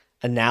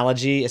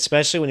analogy,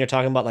 especially when you're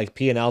talking about like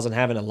P&Ls and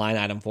having a line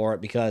item for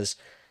it, because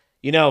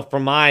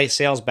from my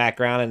sales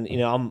background,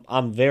 and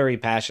I'm very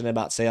passionate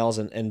about sales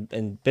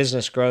and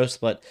business growth,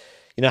 but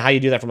how you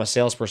do that from a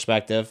sales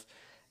perspective.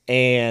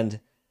 And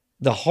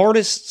the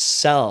hardest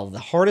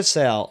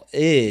sell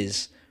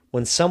is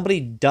when somebody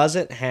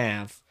doesn't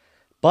have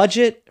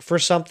budget for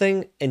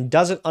something and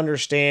doesn't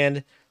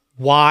understand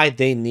why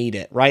they need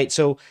it, right?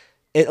 So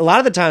a lot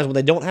of the times when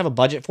they don't have a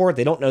budget for it,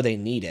 they don't know they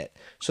need it.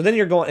 So then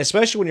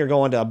especially when you're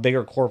going to a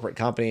bigger corporate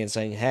company and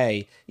saying,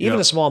 hey, even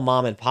a small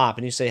mom and pop,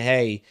 and you say,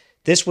 hey,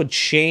 this would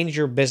change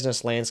your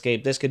business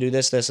landscape. This could do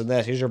this, this, and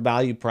this. Here's your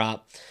value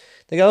prop.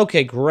 They go,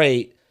 okay,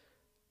 great,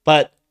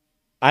 but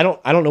I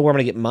don't know where I'm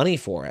gonna get money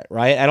for it,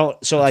 right?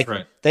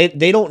 Right.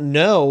 They don't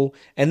know.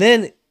 And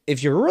then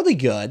if you're really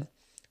good,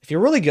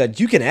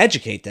 you can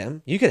educate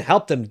them, you can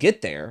help them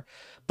get there,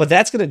 but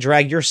that's gonna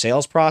drag your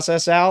sales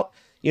process out.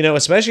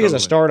 Especially as a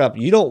startup,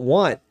 you don't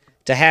want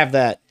to have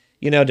that.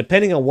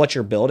 Depending on what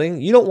you're building,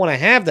 you don't want to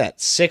have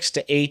that 6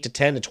 to 8 to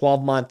 10 to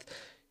 12 month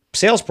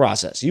sales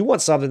process. You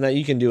want something that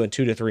you can do in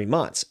 2 to 3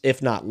 months,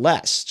 if not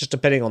less, just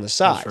depending on the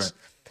size. Right.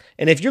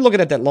 And if you're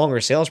looking at that longer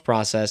sales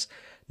process,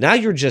 now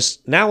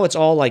it's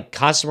all like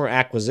customer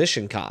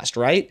acquisition cost,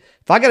 right?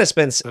 If I got to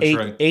spend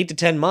 8 to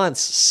 10 months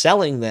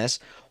selling this,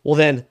 well,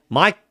 then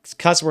my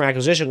customer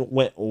acquisition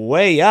went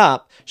way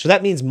up. So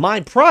that means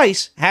my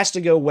price has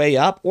to go way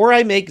up, or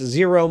I make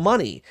zero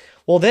money.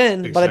 Well,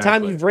 then by the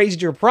time you've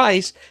raised your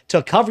price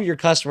to cover your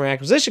customer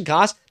acquisition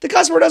cost, the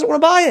customer doesn't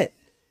want to buy it,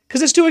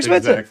 because it's too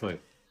expensive. Exactly.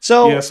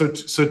 So yeah,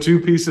 so two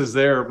pieces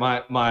there.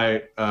 My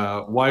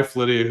wife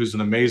Lydia, who's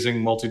an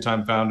amazing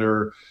multi-time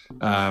founder,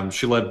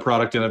 she led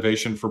product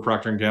innovation for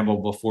Procter and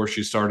Gamble before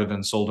she started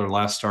and sold her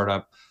last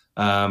startup.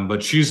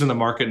 But she's in the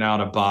market now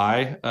to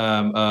buy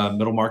a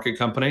middle market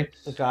company.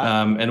 Okay.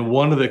 And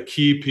one of the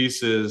key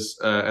pieces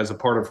as a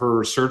part of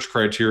her search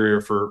criteria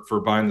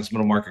for buying this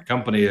middle market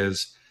company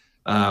is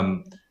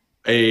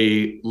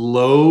a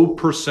low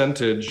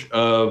percentage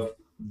of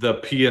the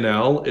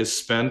P&L is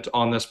spent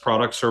on this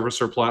product,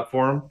 service, or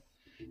platform,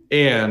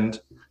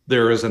 and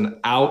there is an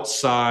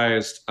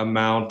outsized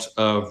amount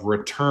of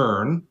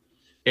return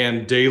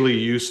and daily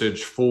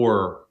usage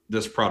for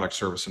this product,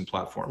 service, and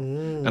platform.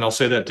 And I'll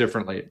say that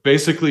differently.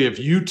 Basically, if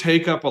you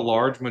take up a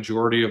large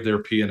majority of their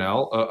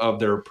P&L, of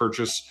their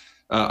purchase,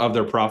 of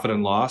their profit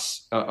and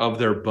loss, of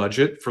their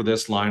budget for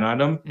this line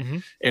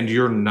item, and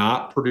you're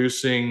not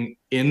producing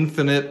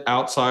infinite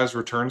outsized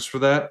returns for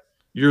that,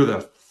 you're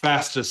the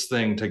fastest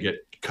thing to get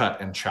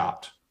cut and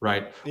chopped,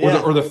 right? Yeah.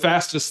 Or the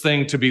fastest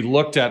thing to be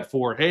looked at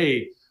for,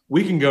 hey,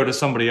 we can go to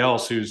somebody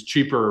else who's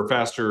cheaper,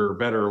 faster,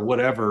 better,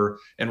 whatever,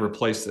 and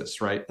replace this,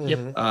 right?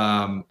 Yep.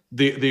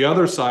 The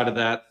other side of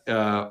that,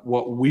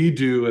 what we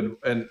do,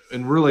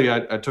 and really,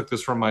 I took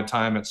this from my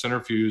time at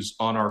Centrifuge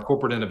on our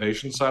corporate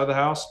innovation side of the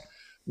house.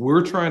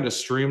 We're trying to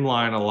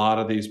streamline a lot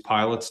of these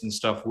pilots and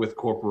stuff with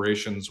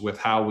corporations with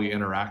how we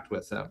interact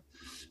with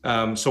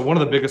them. So one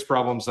of the biggest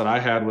problems that I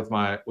had with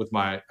my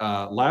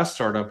last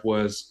startup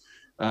was,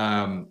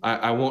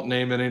 I won't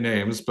name any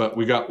names, but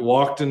we got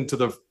walked into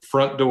the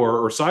front door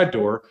or side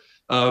door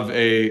of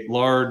a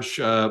large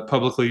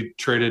publicly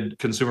traded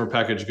consumer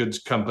packaged goods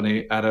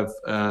company out of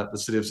the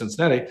city of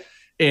Cincinnati,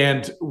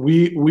 and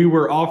we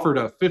were offered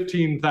a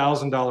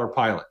 $15,000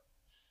 pilot.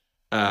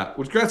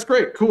 Which that's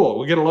great, cool.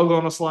 We get a logo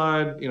on a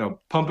slide,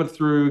 pump it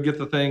through, get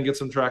the thing, get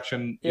some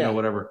traction,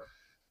 whatever.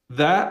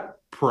 That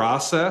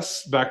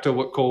process, back to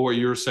what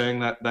you were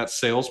saying, that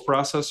sales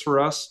process for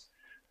us,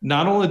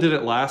 not only did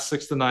it last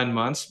 6 to 9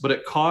 months, but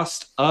it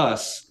cost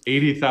us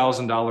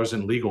 $80,000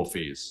 in legal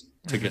fees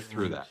to get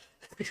through that.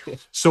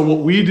 So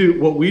what we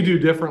do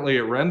differently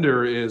at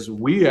Render is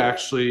we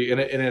actually,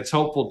 and it's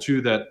helpful too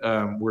that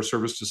we're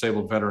service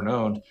disabled, veteran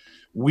owned.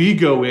 We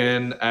go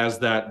in as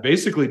that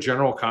basically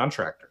general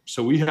contractor.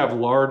 So we have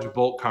large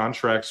bulk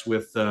contracts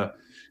with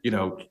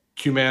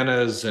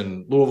Cumanas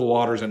and Louisville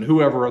Waters and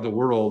whoever of the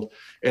world,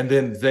 and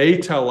then they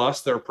tell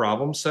us their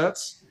problem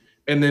sets,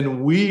 and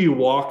then we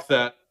walk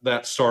that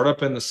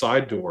startup in the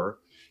side door,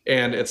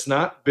 and it's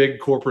not big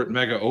corporate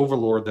mega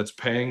overlord that's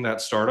paying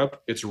that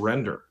startup, it's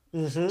Render.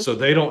 So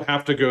they don't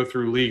have to go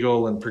through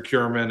legal and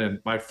procurement, and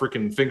my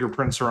freaking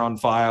fingerprints are on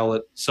file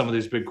at some of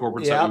these big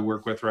corporates that we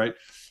work with, right?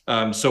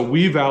 So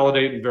we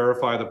validate and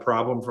verify the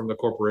problem from the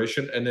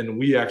corporation, and then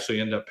we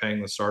actually end up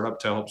paying the startup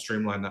to help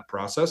streamline that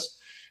process.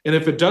 And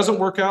if it doesn't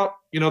work out,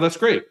 that's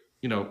great.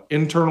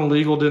 Internal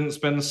legal didn't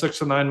spend the 6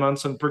 to 9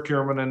 months in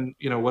procurement and,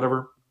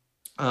 whatever.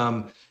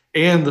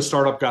 And the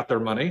startup got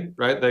their money,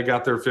 right? They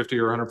got their 50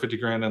 or 150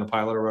 grand in a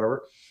pilot or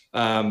whatever.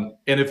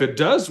 And if it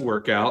does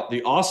work out,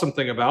 the awesome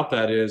thing about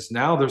that is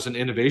now there's an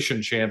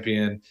innovation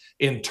champion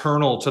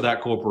internal to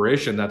that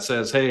corporation that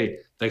says, hey,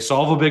 they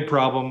solve a big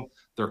problem,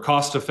 they're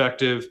cost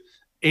effective,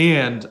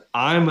 and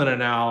I'm going to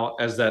now,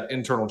 as that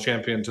internal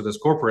champion to this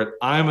corporate,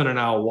 I'm going to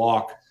now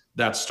walk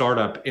that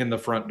startup in the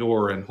front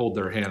door and hold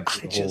their hand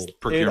through the whole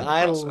procurement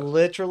process.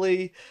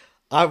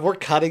 We're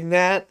cutting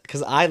that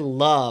because I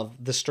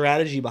love the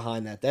strategy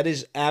behind that. That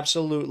is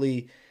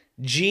absolutely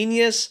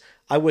genius.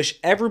 I wish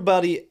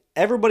everybody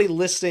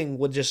listening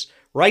would just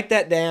write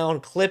that down,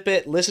 clip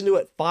it, listen to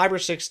it 5 or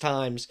 6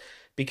 times,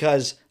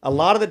 because a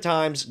lot of the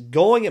times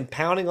going and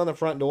pounding on the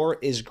front door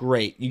is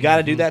great. You got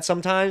to do that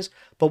sometimes,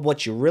 but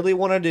what you really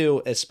want to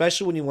do,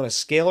 especially when you want to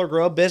scale or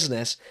grow a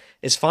business,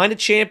 is find a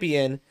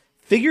champion,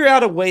 figure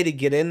out a way to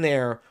get in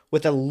there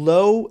with a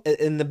low,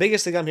 and the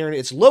biggest thing I'm hearing,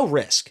 it's low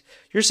risk.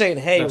 You're saying,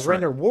 hey,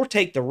 Render, we'll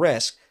take the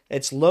risk.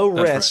 It's low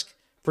risk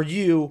for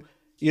you,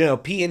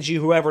 P&G,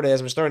 whoever it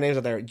is, I'm throwing names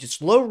out there.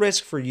 It's low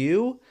risk for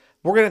you.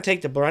 We're going to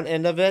take the brunt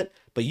end of it,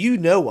 but you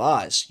know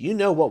us. You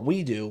know what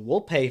we do.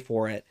 We'll pay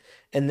for it.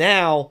 And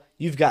now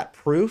you've got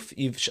proof.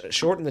 You've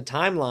shortened the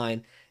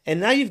timeline. And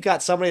now you've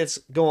got somebody that's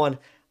going,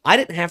 I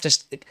didn't have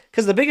to,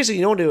 because the biggest thing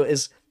you don't do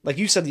is, like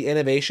you said, the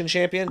innovation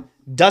champion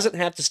doesn't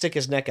have to stick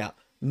his neck out.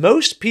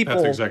 Most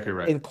people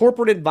in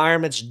corporate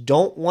environments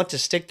don't want to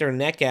stick their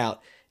neck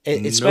out,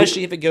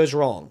 especially if it goes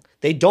wrong.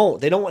 They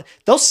don't want,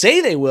 they'll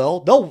say they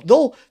will.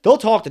 They'll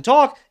talk the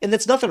talk, and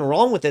that's nothing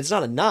wrong with it. It's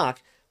not a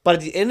knock. But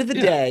at the end of the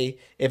day,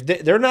 if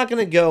they're not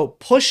going to go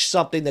push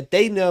something that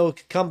they know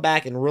could come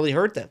back and really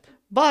hurt them.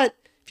 But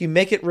if you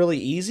make it really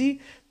easy,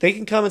 they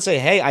can come and say,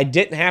 hey, I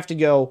didn't have to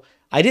go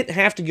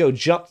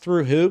jump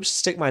through hoops,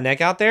 stick my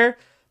neck out there.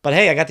 But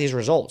hey, I got these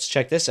results.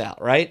 Check this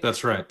out, right?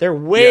 That's right. They're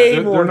way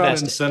They're more not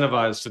invested.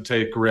 incentivized to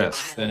take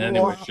risks in any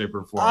way, shape,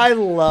 or form. I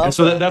love and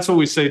so that's what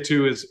we say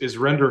too is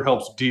Render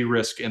helps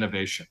de-risk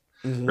innovation,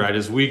 right?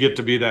 As we get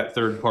to be that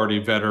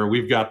third-party vetter,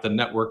 we've got the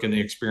network and the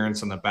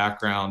experience and the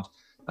background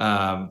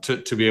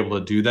to be able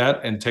to do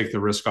that and take the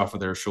risk off of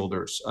their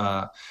shoulders.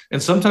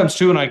 And sometimes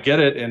too, and I get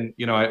it. And,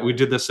 we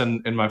did this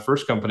in my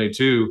first company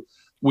too.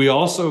 We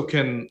also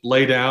can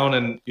lay down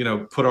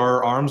and, put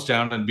our arms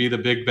down and be the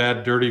big,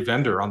 bad, dirty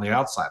vendor on the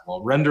outside.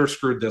 Well, Render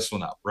screwed this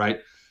one up, right?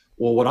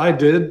 Well, what I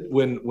did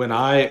when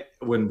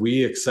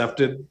we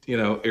accepted,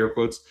 air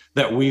quotes,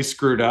 that we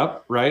screwed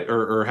up, right,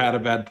 or had a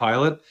bad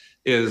pilot,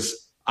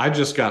 is I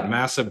just got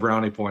massive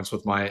brownie points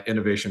with my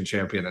innovation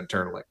champion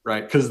internally,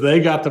 right? Because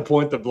they got to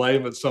point the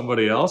blame at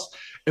somebody else.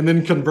 And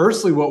then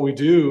conversely, what we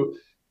do,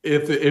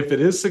 if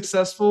it is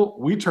successful,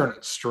 we turn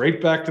it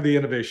straight back to the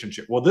innovation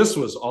champ. Well, this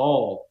was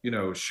all,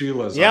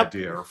 Sheila's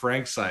idea or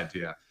Frank's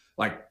idea.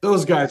 Like,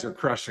 those guys are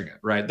crushing it,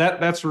 right?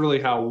 That's really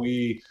how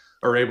we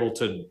are able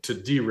to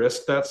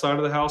de-risk that side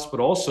of the house, but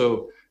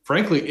also,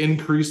 frankly,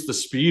 increase the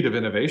speed of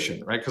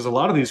innovation, right? Because a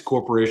lot of these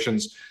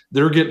corporations,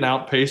 they're getting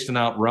outpaced and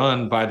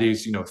outrun by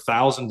these,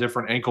 1,000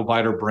 different ankle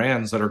biter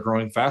brands that are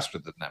growing faster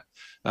than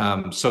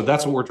them. So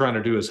that's what we're trying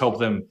to do, is help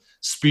them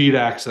speed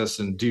access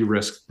and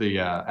de-risk the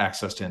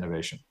access to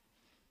innovation.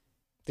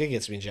 It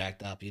gets me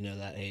jacked up. You know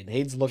that, Hayden.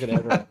 Hayden's looking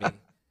over at me.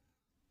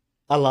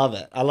 I love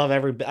it. I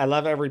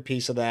love every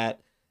piece of that.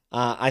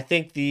 I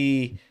think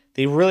the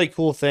really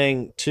cool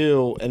thing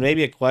too, and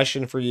maybe a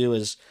question for you,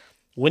 is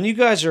when you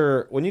guys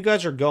are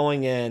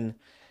going in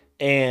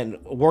and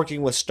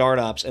working with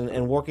startups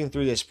and working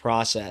through this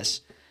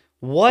process,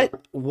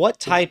 what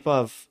type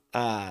of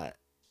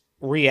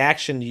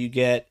reaction do you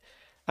get?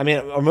 I mean,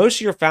 are most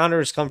of your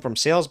founders come from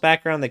sales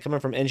background? They come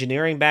from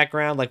engineering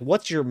background? Like,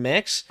 what's your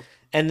mix?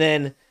 And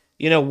then,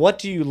 what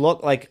do you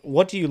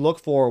look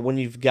for when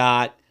you've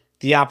got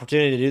the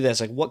opportunity to do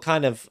this? Like, what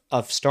kind of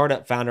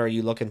startup founder are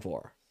you looking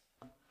for?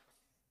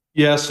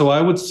 Yeah, so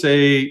I would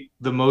say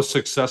the most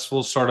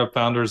successful startup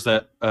founders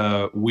that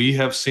we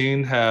have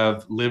seen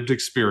have lived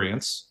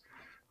experience,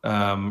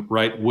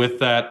 right, with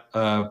that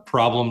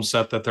problem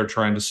set that they're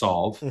trying to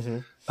solve.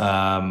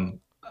 Mm-hmm.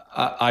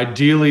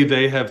 Ideally,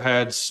 they have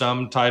had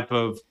some type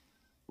of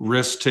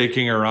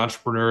risk-taking or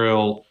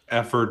entrepreneurial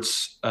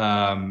efforts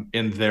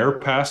in their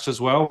past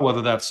as well,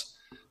 whether that's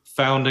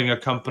founding a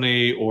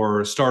company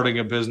or starting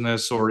a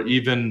business, or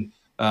even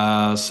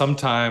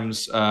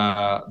sometimes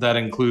that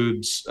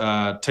includes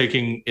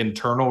taking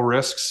internal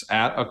risks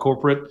at a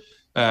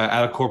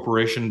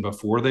corporation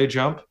before they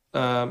jump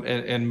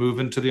and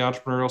move into the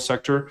entrepreneurial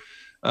sector.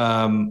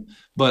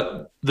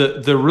 But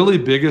the really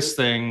biggest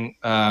thing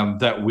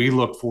that we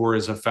look for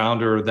is a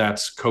founder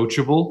that's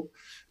coachable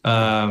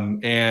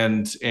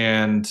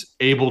and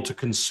able to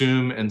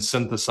consume and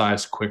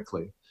synthesize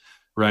quickly,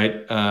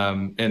 right?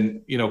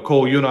 And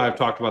Cole, you and I have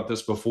talked about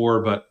this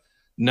before, but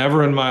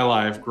never in my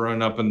life,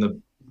 growing up in the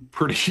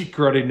pretty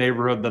cruddy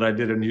neighborhood that I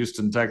did in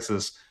Houston,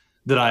 Texas,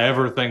 did I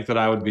ever think that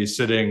I would be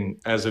sitting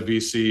as a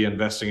VC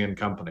investing in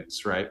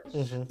companies, right?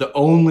 Mm-hmm. The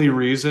only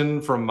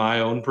reason from my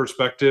own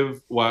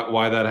perspective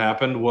why that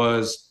happened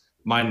was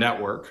my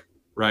network,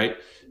 right?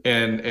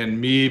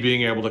 And me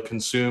being able to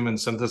consume and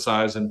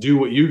synthesize and do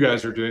what you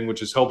guys are doing,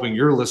 which is helping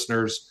your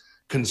listeners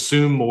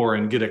consume more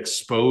and get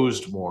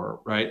exposed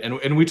more, right?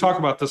 And we talk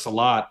about this a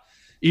lot,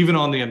 even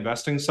on the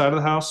investing side of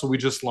the house. So we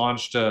just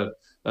launched an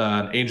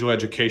angel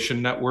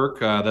education network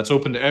that's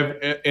open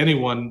to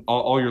anyone.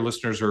 All your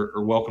listeners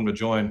are welcome to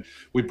join.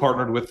 We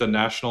partnered with the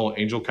National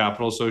Angel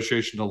Capital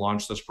Association to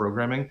launch this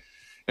programming.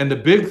 And the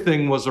big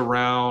thing was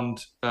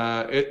around,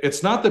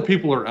 it's not that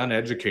people are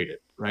uneducated,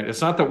 right?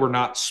 It's not that we're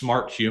not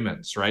smart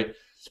humans, right?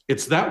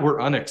 It's that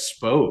we're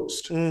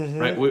unexposed, mm-hmm.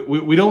 right?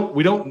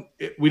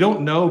 We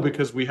don't know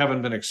because we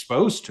haven't been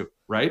exposed to it,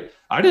 right?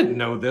 I didn't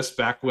know this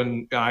back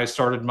when I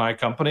started my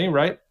company,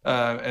 right?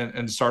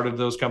 And started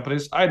those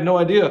companies. I had no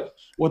idea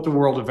what the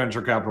world of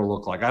venture capital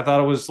looked like. I thought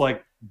it was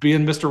like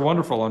being Mr.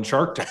 Wonderful on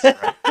Shark Tank,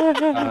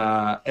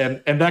 right?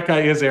 And that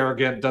guy is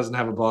arrogant, doesn't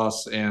have a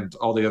boss, and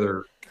all the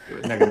other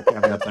negative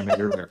caveats I made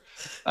earlier.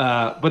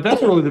 But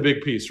that's really the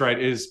big piece, right?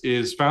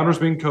 Is founders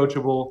being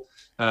coachable,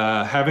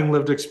 having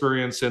lived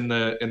experience in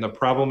the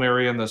problem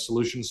area and the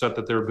solution set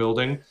that they're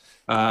building,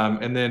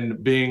 and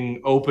then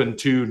being open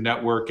to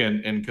network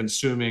and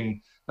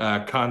consuming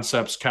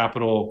concepts,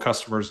 capital,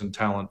 customers, and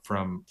talent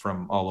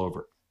from all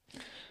over.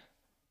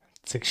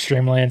 It's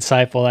extremely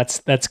insightful.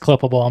 That's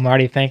clippable. I'm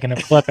already thinking of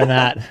clipping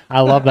that.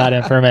 I love that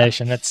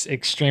information. That's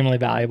extremely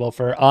valuable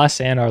for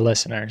us and our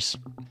listeners.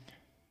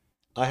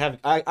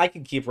 I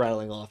can keep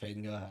rattling off,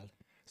 Hayden. Go ahead.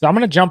 So I'm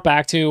going to jump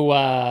back to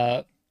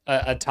a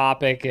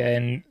topic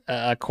and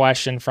a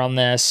question from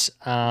this.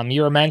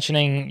 You were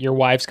mentioning your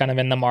wife's kind of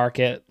in the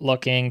market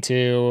looking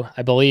to,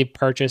 I believe,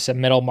 purchase a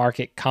middle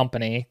market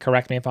company.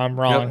 Correct me if I'm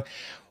wrong. Yep.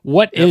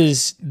 What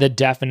is the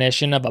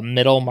definition of a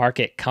middle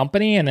market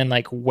company? And then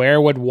like, where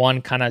would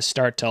one kind of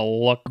start to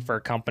look for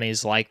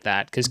companies like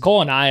that? Because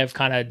Cole and I have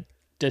kind of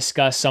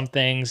discussed some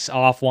things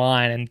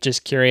offline, and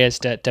just curious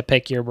to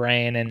pick your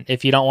brain. And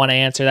if you don't want to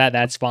answer that,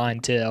 that's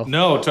fine too.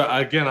 No,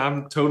 again,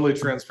 I'm totally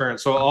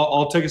transparent. So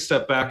I'll take a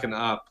step back and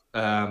up.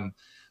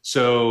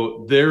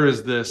 So there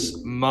is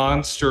this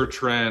monster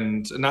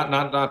trend,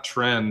 not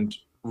trend,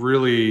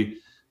 really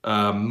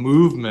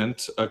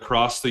movement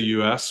across the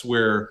U.S.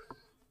 where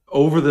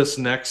over this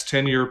next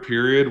 10-year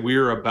period, we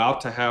are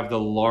about to have the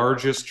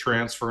largest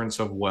transference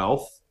of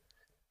wealth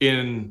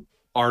in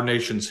our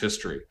nation's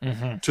history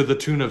to the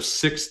tune of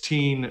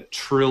 $16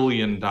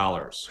 trillion.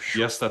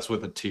 Yes, that's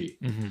with a T,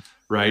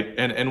 right?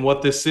 And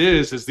what this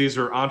is these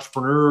are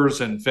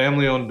entrepreneurs and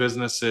family-owned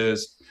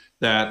businesses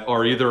that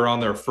are either on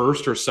their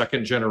first or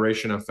second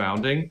generation of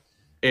founding.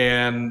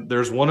 And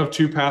there's one of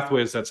two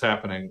pathways that's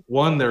happening.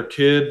 One, their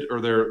kid or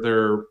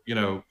their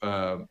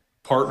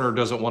partner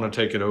doesn't want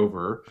to take it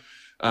over.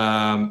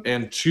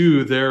 And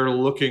two, they're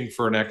looking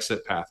for an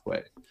exit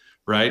pathway,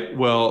 right?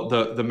 Well,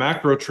 the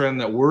macro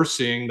trend that we're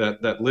seeing,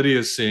 that Lydia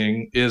is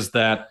seeing, is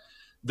that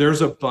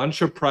there's a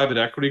bunch of private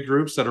equity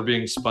groups that are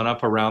being spun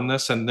up around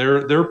this, and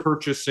they're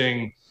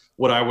purchasing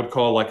what I would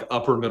call like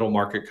upper middle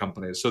market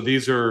companies. So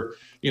these are,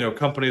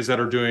 companies that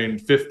are doing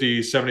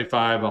 50,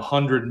 75,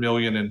 100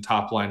 million in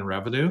top line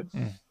revenue.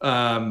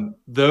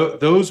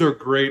 Those are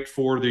great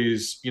for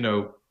these,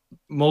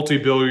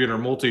 multi-billion or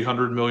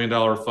multi-$100 million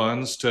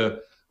funds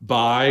to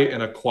buy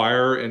and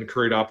acquire and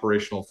create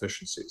operational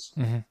efficiencies.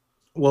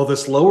 Well,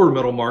 this lower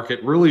middle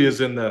market really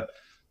is in the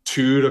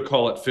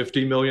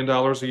 $50 million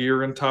a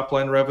year in top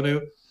line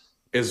revenue.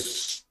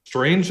 As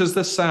strange as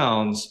this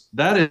sounds,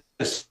 that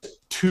is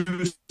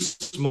too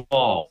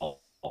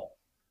small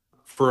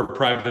for a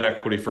private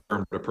equity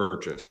firm to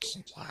purchase.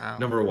 Wow.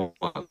 Number one.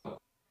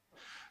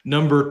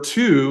 Number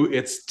two,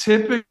 it's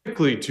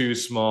typically too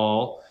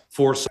small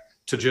for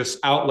to just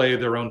outlay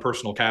their own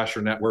personal cash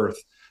or net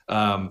worth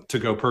to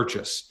go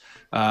purchase.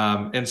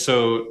 And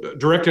so,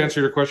 direct answer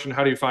to your question,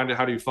 how do you find it?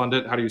 How do you fund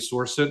it? How do you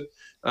source it?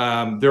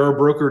 There are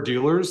broker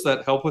dealers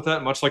that help with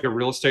that, much like a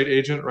real estate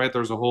agent, right?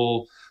 There's a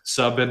whole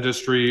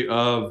sub-industry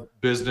of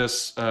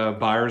business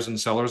buyers and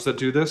sellers that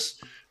do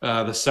this.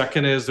 The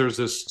second is there's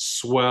this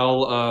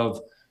swell of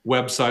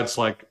websites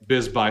like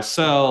Biz Buy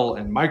Sell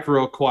and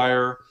Micro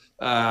Acquire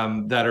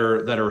that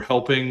are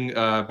helping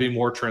be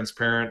more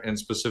transparent and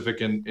specific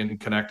in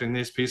connecting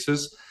these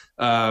pieces.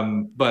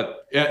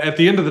 But at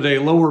the end of the day,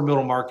 lower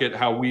middle market,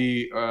 how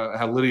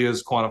Lydia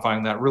is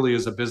quantifying that, really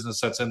is a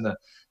business that's in the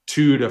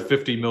 $2 to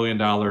 $50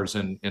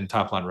 million in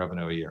top line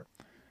revenue a year.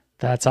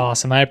 That's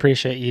awesome. I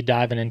appreciate you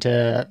diving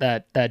into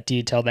that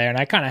detail there. And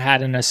I kind of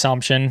had an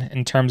assumption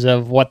in terms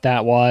of what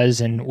that was,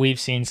 and we've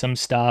seen some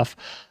stuff.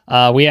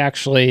 We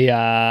actually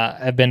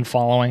have been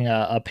following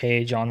a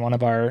page on one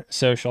of our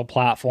social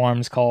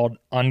platforms called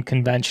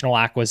Unconventional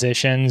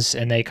Acquisitions,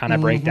 and they kind of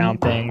break down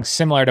things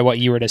similar to what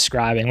you were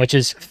describing, which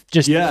is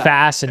just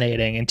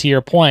fascinating. And to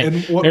your point,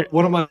 and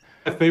one of my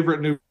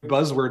favorite new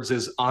buzzwords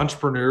is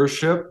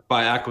entrepreneurship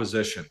by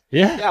acquisition.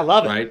 Yeah, I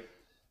love it. Right.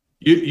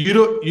 You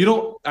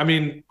don't, I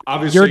mean,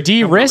 obviously you're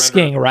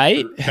de-risking,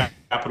 right?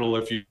 Capital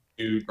if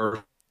you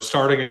are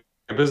starting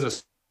a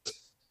business.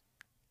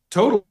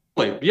 Totally.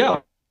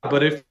 Yeah.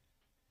 But if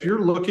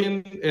you're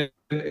looking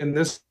and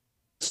this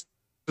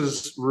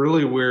is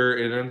really where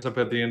it ends up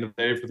at the end of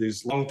the day for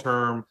these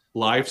long-term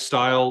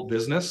lifestyle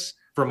business,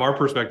 from our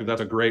perspective,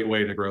 that's a great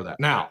way to grow that.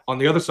 Now, on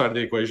the other side of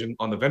the equation,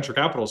 on the venture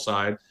capital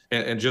side,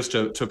 and just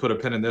to put a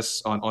pin in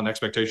this on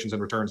expectations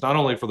and returns, not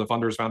only for the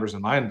funders, founders,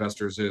 and my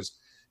investors, is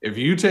if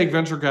you take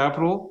venture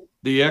capital,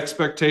 the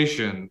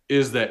expectation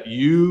is that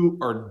you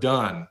are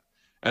done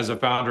as a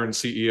founder and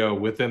CEO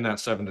within that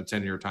 7 to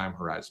 10 year time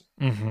horizon.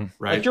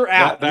 Right? Like you're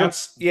out.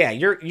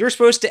 You're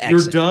supposed to exit.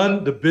 You're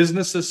done. The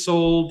business is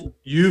sold.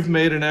 You've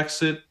made an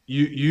exit.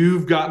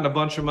 You've gotten a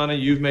bunch of money.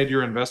 You've made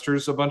your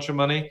investors a bunch of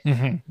money.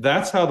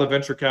 That's how the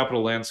venture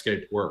capital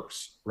landscape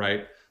works,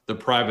 right? The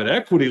private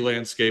equity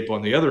landscape,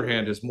 on the other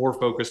hand, is more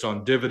focused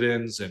on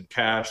dividends and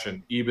cash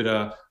and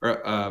EBITDA,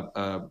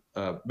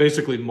 or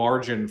basically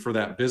margin for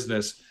that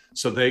business.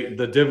 So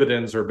the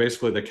dividends are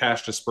basically the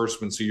cash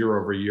disbursements year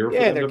over year.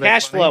 Yeah, they're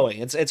cash flowing.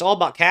 It's all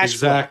about cash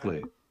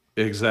flow.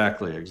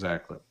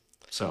 Exactly.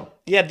 So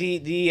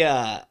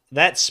yeah,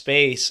 that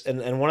space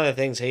and one of the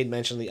things Hayden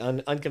mentioned, the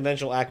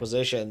unconventional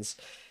acquisitions,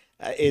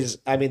 is,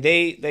 I mean,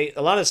 they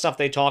a lot of stuff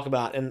they talk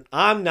about, and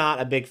I'm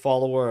not a big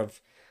follower of.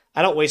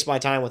 I don't waste my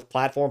time with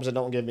platforms that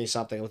don't give me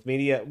something, with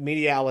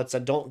media outlets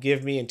that don't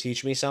give me and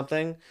teach me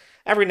something.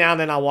 Every now and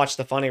then I'll watch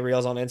the funny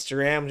reels on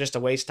Instagram just to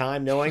waste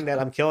time, knowing that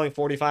I'm killing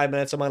 45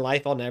 minutes of my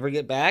life I'll never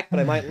get back, but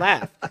I might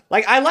laugh.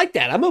 Like, I like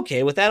that. I'm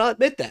okay with that. I'll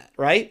admit that,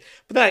 right?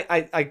 But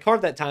then I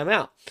carve that time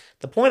out.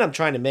 The point I'm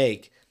trying to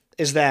make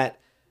is that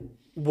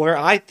where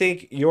I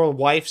think your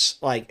wife's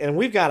like, and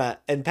we've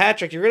got and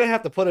Patrick, you're going to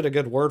have to put in a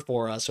good word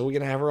for us, so we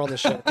can have her on the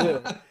show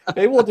too.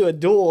 Maybe we'll do a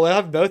duel. We'll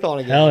have both on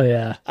again. Hell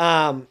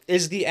yeah.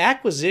 Is the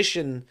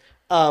acquisition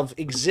of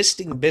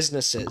existing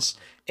businesses.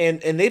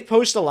 And they've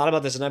posted a lot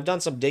about this, and I've done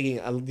some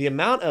digging. The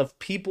amount of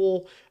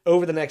people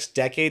over the next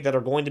decade that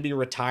are going to be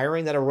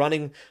retiring, that are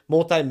running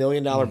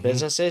multi-million-dollar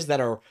businesses,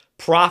 that are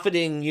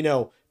profiting,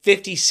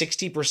 50,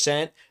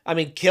 60%. I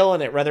mean,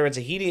 killing it, whether it's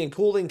a heating and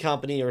cooling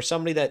company or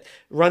somebody that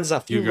runs a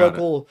few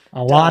local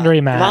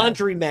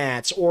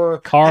laundromats or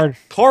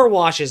car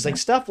washes, like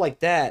stuff like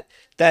that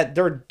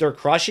they're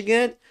crushing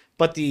it.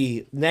 But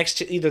the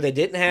next, either they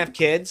didn't have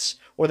kids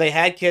or they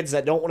had kids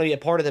that don't want to be a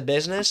part of the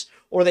business,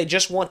 or they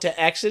just want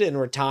to exit and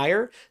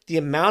retire, the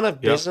amount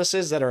of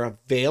businesses that are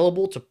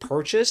available to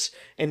purchase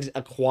and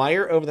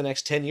acquire over the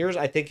next 10 years,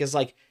 I think is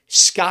like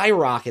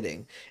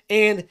skyrocketing.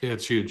 And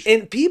it's huge.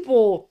 And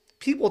people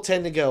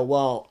tend to go,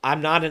 well,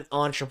 I'm not an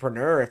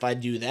entrepreneur if I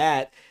do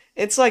that.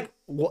 It's like,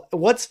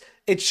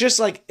 it's just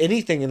like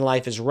anything in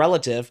life is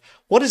relative.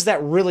 What does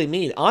that really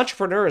mean?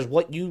 Entrepreneur is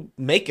what you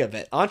make of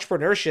it.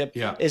 Entrepreneurship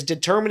is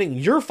determining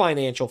your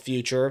financial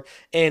future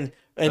and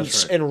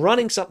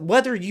running something,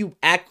 whether you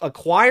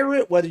acquire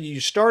it, whether you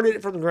started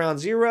it from the ground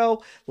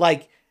zero.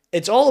 Like,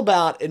 it's all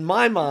about, in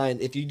my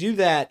mind, if you do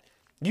that,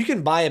 you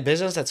can buy a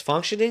business that's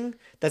functioning,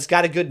 that's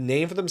got a good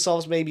name for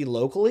themselves, maybe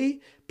locally,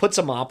 put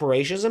some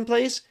operations in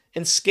place,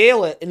 and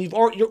scale it. And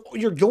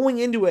you're going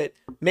into it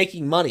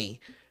making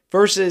money.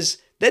 Versus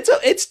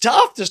it's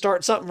tough to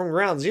start something from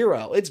ground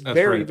zero. It's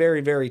very, very,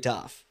 very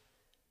tough.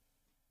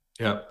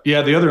 Yeah.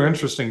 The other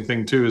interesting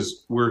thing too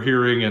is we're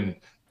hearing and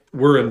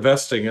we're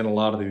investing in a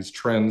lot of these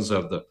trends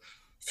of the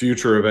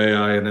future of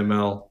AI and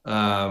ML.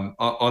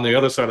 On the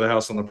other side of the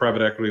house, on the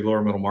private equity,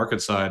 lower middle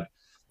market side,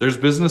 there's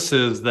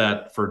businesses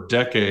that for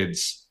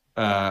decades,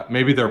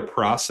 maybe their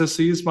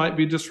processes might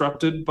be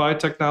disrupted by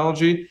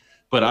technology.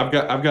 But I've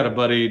got a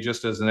buddy,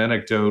 just as an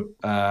anecdote,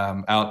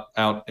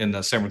 out in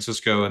the San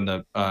Francisco and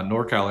the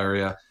NorCal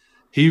area.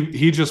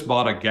 He just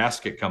bought a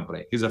gasket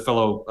company. He's a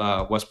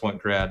fellow West Point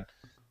grad,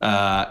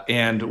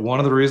 and one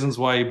of the reasons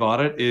why he bought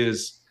it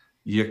is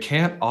you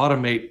can't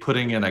automate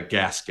putting in a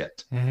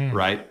gasket,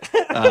 right?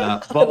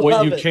 But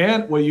what you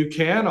can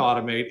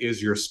automate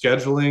is your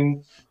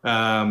scheduling,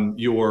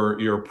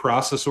 your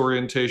process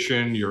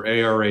orientation, your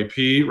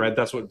ARAP, right?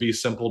 That's what Be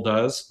Simple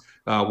does.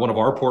 One of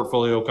our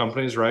portfolio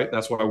companies, right?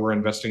 That's why we're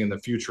investing in the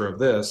future of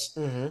this.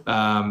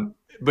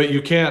 But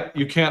you can't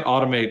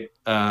automate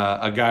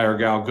a guy or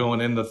gal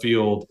going in the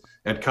field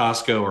at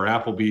Costco or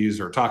Applebee's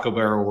or Taco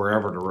Bell or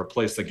wherever to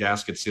replace the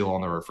gasket seal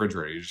on the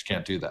refrigerator. You just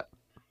can't do that.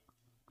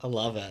 I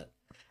love it.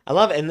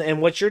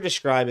 And what you're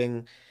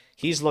describing,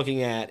 he's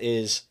looking at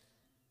is,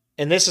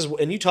 and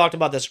you talked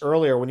about this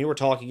earlier when you were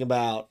talking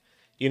about,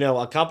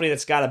 a company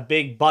that's got a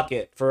big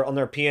bucket on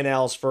their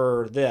P&Ls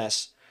for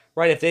this.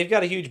 Right, if they've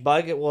got a huge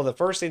budget, well, the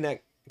first thing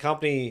that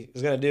company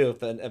is going to do,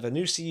 if a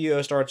new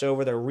CEO starts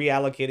over, they're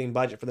reallocating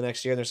budget for the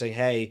next year, and they're saying,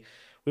 hey,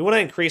 we want to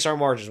increase our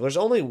margins. Well, there's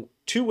only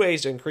two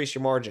ways to increase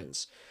your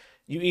margins.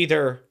 You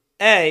either,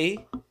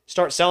 A,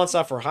 start selling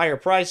stuff for higher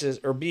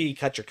prices, or B,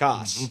 cut your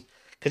costs.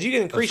 Because you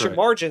can increase your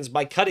margins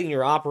by cutting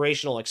your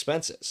operational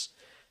expenses.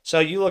 So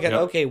you look at,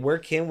 okay, where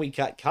can we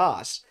cut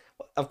costs?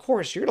 Of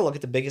course, you're going to look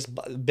at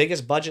the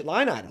biggest budget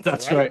line item.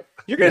 That's right.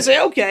 You're going to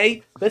say,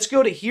 okay, let's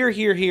go to here,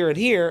 and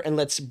here, and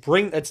let's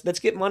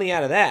get money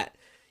out of that.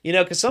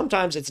 Because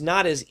sometimes it's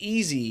not as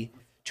easy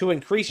to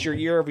increase your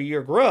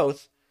year-over-year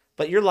growth,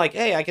 but you're like,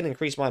 hey, I can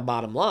increase my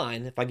bottom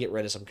line if I get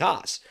rid of some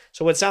costs.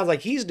 So what it sounds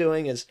like he's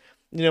doing is,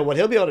 what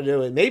he'll be able to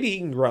do is maybe he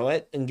can grow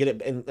it and get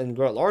it and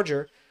grow it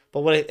larger.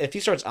 But if he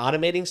starts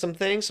automating some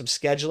things, some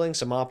scheduling,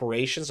 some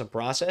operations, some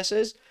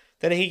processes,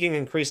 then he can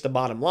increase the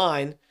bottom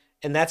line.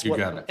 And that's what,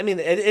 I mean,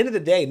 at the end of the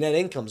day, net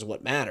income is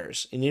what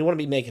matters. And you want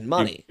to be making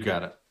money. You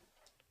got it.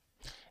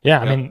 Yeah,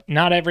 I mean,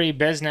 not every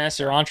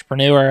business or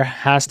entrepreneur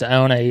has to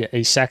own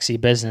a sexy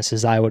business,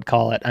 as I would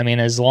call it. I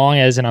mean, as long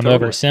as, and I'm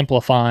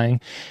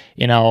oversimplifying,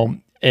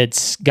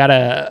 it's got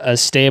a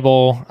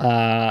stable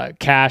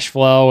cash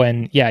flow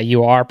and,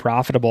 you are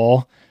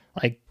profitable.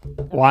 Like,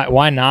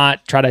 why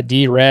not try to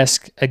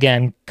de-risk,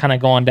 again, kind of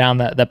going down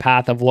the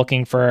path of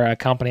looking for a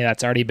company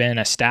that's already been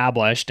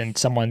established and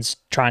someone's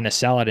trying to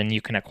sell it and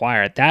you can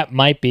acquire it. That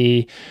might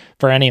be,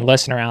 for any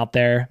listener out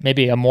there,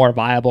 maybe a more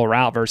viable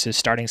route versus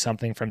starting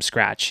something from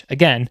scratch.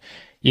 Again,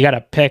 you got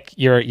to pick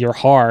your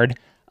hard,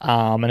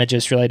 and it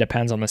just really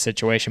depends on the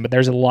situation. But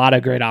there's a lot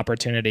of great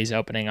opportunities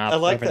opening up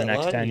over the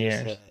next 10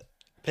 years.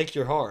 Pick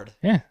your hard.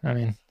 Yeah, I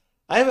mean.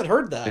 I haven't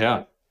heard that.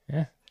 Yeah.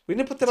 We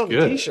didn't put that on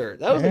the t-shirt.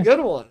 That was a good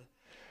one.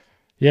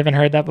 You haven't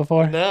heard that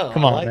before? No.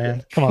 Come on,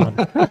 man. Come on.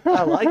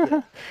 I like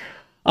it.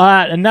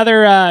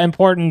 Another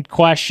important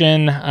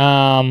question.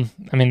 I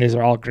mean, these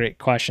are all great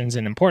questions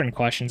and important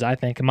questions, I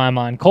think, in my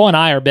mind. Cole and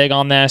I are big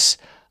on this.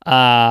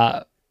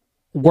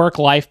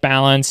 Work-life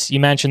balance. You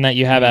mentioned that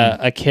you have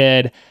a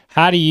kid.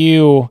 How do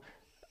you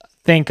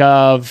think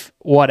of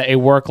what a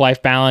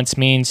work-life balance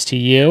means to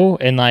you?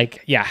 And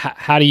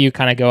how do you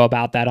kind of go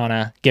about that on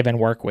a given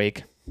work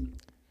week?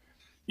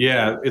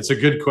 Yeah, it's a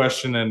good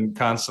question and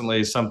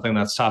constantly something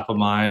that's top of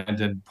mind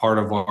and part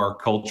of our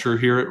culture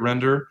here at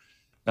Render.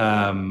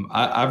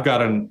 I've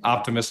got an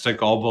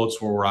optimistic all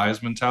boats will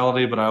rise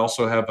mentality, but I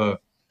also have a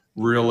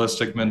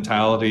realistic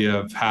mentality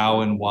of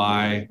how and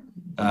why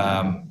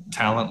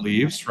talent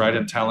leaves, right?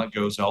 And talent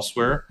goes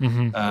elsewhere,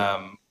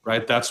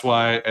 right? That's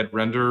why at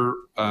Render,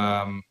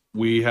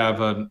 we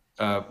have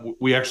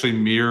we actually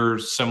mirror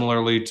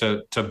similarly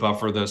to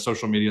Buffer, the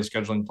social media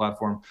scheduling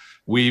platform.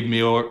 We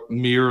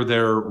mirror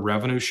their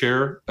revenue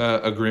share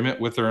agreement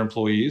with their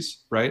employees,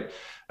 right?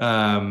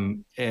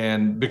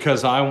 And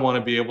because I want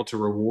to be able to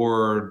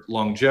reward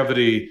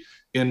longevity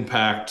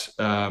impact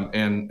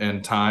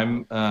and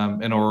time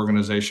in our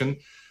organization.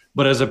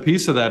 But as a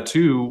piece of that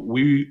too,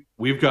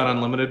 we've got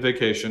unlimited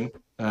vacation.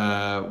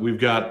 We've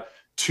got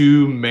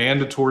 2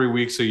 mandatory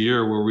weeks a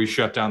year where we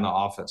shut down the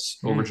office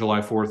over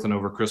July 4th and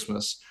over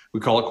Christmas. We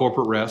call it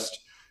corporate rest.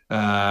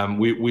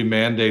 We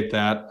mandate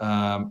that.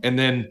 And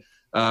then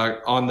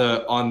on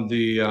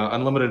the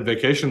unlimited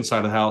vacation side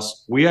of the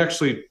house, we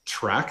actually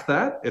track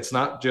that. It's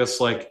not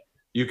just like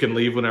you can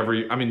leave whenever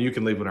you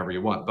can leave whenever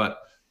you want, but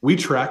we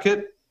track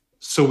it.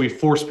 So we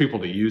force people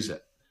to use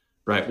it,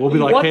 right? We'll be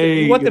like,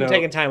 hey, you want them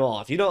taking time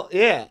off. You don't,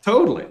 yeah.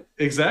 Totally,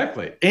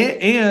 exactly.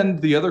 And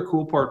the other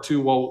cool part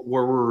too,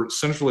 where we're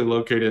centrally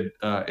located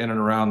in and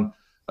around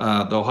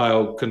the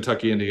Ohio,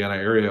 Kentucky, Indiana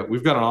area,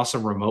 we've got an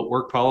awesome remote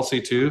work policy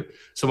too.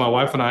 So my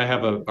wife and I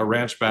have a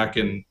ranch back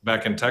in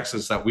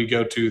Texas that we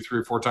go to 3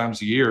 or 4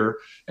 times a year.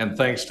 And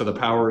thanks to the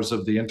powers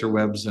of the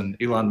interwebs and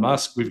Elon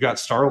Musk, we've got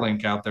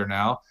Starlink out there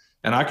now.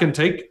 And I can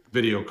take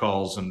video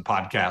calls and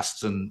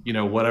podcasts and,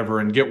 whatever,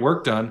 and get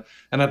work done.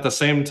 And at the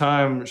same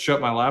time,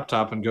 shut my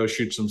laptop and go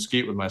shoot some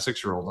skeet with my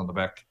 6-year-old on the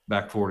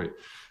back 40.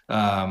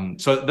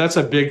 So that's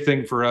a big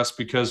thing for us,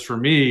 because for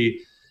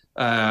me,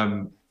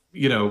 I've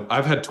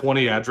had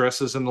 20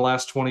 addresses in the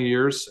last 20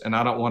 years, and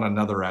I don't want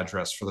another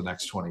address for the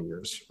next 20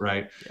 years.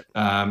 Right. Yep.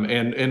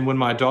 And when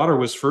my daughter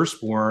was first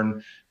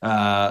born,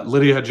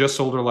 Lydia had just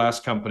sold her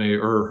last company,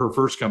 or her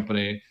first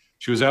company.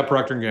 She was at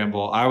Procter &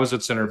 Gamble. I was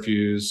at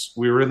Centrifuge.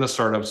 We were in the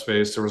startup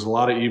space. There was a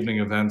lot of evening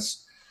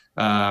events.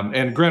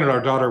 And granted, our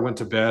daughter went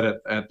to bed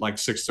at like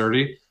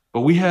 6:30,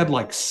 but we had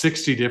like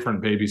 60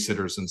 different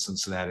babysitters in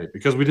Cincinnati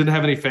because we didn't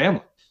have any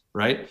family,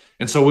 right?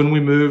 And so when we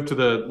moved to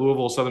the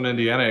Louisville, Southern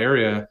Indiana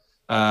area,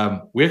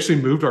 we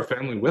actually moved our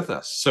family with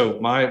us.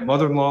 So my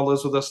mother-in-law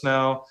lives with us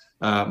now.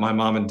 My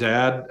mom and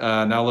dad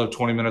now live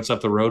 20 minutes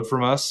up the road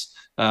from us.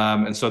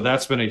 And so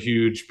that's been a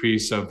huge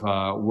piece of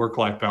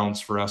work-life balance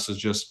for us, is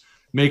just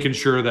making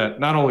sure that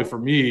not only for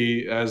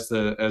me as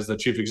the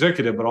chief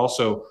executive, but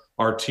also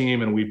our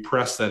team. And we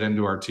press that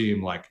into our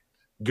team, like,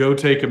 go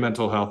take a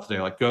mental health day,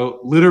 like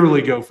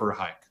literally go for a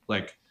hike.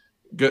 Like,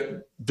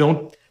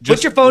 don't just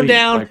put your phone leave.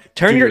 down, Like,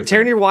 turn your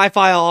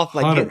Wi-Fi off.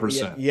 Like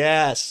 100%.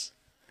 Yes.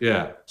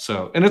 Yeah.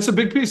 So, and it's a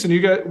big piece, and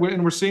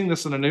we're seeing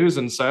this in the news,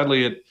 and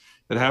sadly it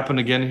happened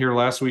again here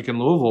last week in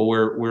Louisville,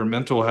 where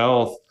mental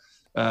health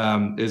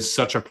is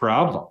such a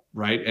problem,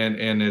 right?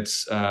 And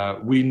it's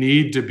we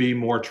need to be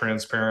more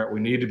transparent. We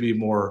need to be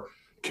more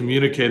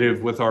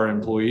communicative with our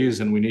employees,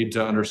 and we need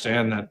to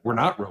understand that we're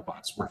not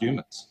robots, we're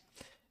humans.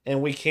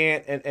 And we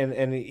can't,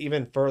 and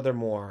even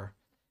furthermore,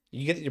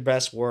 you get your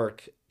best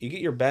work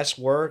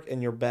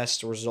and your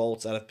best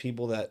results out of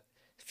people that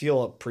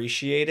feel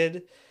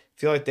appreciated,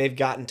 feel like they've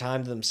gotten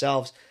time to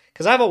themselves.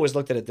 Because I've always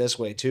looked at it this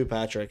way too,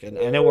 Patrick, and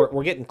I know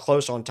we're getting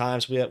close on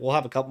time, so we'll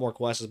have a couple more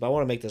questions, but I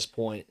want to make this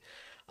point.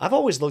 I've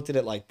always looked at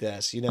it like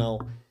this,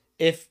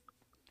 if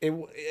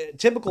a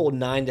typical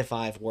 9 to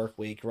 5 work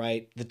week,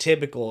 right? The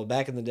typical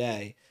back in the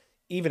day,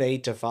 even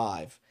 8 to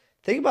 5.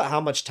 Think about how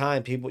much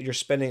time you're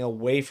spending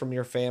away from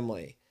your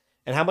family,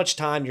 and how much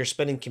time you're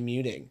spending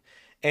commuting.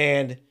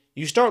 And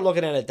you start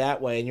looking at it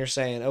that way, and you're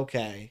saying,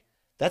 okay,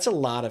 that's a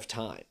lot of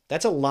time.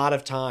 That's a lot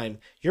of time.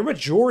 Your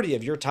majority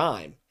of your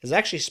time is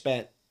actually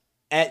spent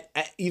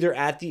either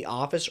at the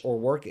office or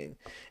working.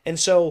 And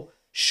so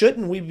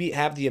shouldn't we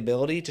have the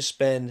ability to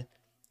spend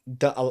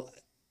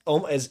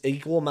as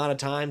equal amount of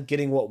time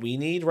getting what we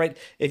need, right?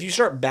 If you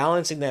start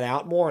balancing that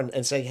out more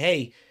and saying,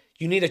 hey,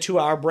 you need a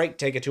 2-hour break,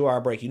 take a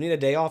 2-hour break. You need a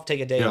day off, take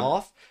a day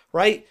off,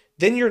 right?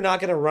 Then you're not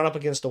going to run up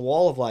against a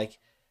wall of like,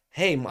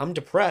 hey, I'm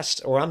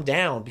depressed or I'm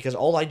down because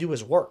all I do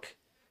is work.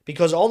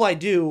 Because all I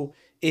do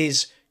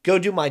is go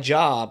do my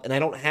job, and I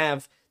don't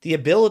have the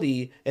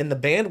ability and the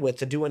bandwidth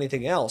to do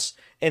anything else.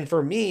 And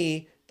for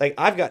me, like,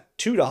 I've got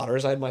 2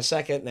 daughters. I have my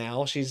second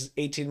now. She's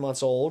 18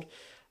 months old.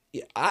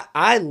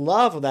 I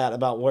love that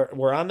about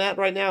where I'm at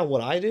right now.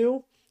 What I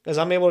do is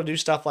I'm able to do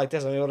stuff like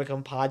this. I'm able to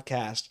come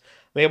podcast.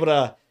 I'm able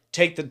to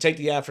take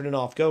the afternoon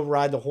off, go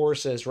ride the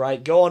horses,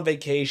 right? Go on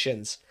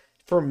vacations.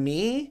 For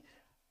me,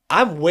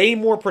 I'm way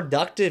more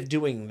productive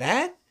doing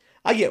that.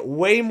 I get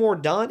way more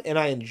done, and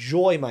I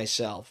enjoy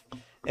myself.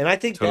 And I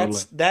think Totally.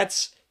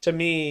 that's to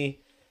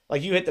me,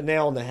 like, you hit the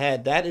nail on the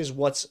head. That is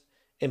what's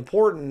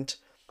important.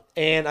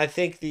 And I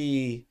think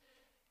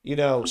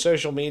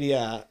social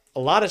media, a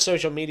lot of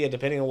social media,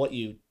 depending on what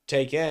you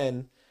take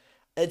in,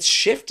 it's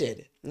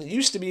shifted. It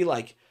used to be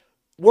like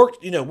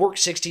work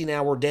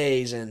 16-hour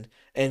days and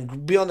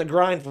be on the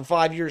grind for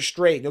 5 years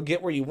straight. You'll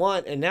get where you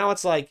want. And now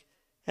it's like,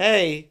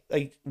 hey,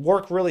 like,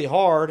 work really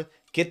hard,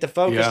 get the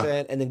focus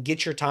in, and then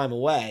get your time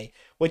away,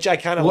 which I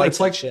kind of like.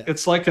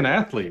 It's like an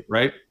athlete,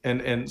 right?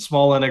 And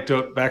small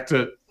anecdote back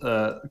to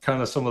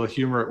kind of some of the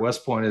humor at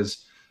West Point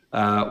is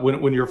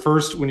when you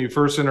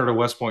first entered a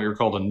West Point, you're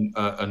called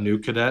a new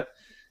cadet.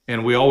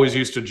 And we always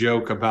used to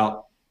joke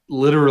about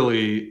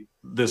literally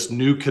this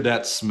new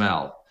cadet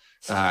smell.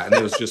 And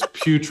it was just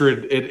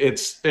putrid.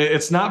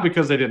 It's not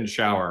because they didn't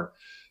shower,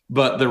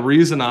 but the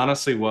reason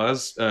honestly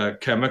was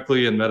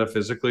chemically and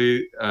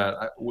metaphysically,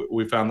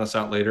 we found this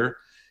out later,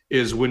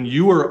 is when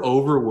you are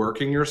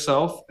overworking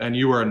yourself and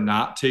you are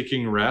not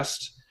taking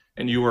rest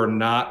and you are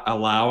not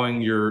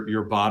allowing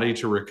your body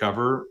to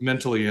recover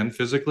mentally and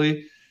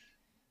physically.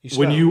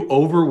 When you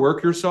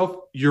overwork yourself,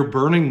 you're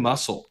burning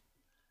muscle.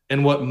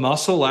 And what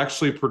muscle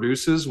actually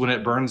produces when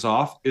it burns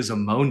off is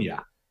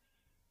ammonia.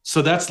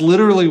 So that's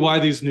literally why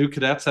these new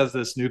cadets has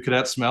this new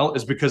cadet smell,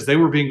 is because they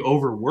were being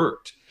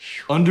overworked,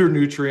 under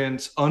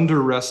nutrients,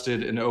 under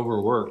rested, and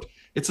overworked.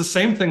 It's the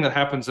same thing that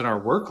happens in our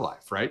work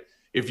life, right?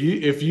 If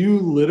you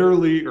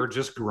literally are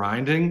just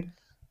grinding,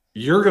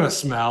 you're gonna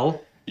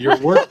smell, your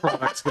work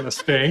product's gonna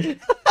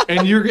stink,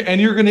 and you're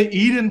gonna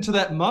eat into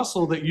that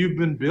muscle that you've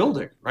been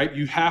building, right?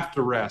 You have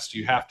to rest,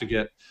 you have to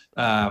get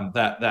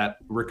that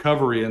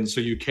recovery, and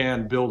so you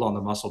can build on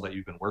the muscle that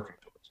you've been working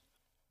towards.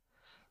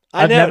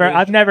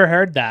 I've never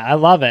heard that. I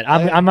love it.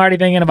 I'm already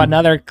thinking of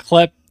another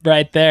clip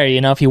right there. You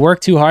know, if you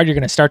work too hard, you're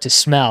going to start to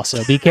smell.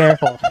 So be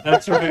careful.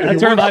 That's right.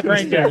 That's where my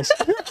brain goes.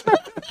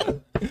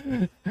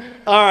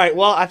 All right.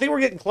 Well, I think we're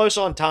getting close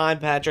on time,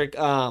 Patrick.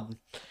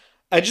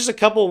 Just a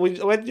couple. We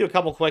have to do a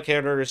couple quick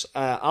hitters.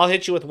 I'll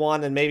hit you with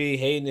one, and maybe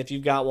Hayden, if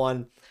you've got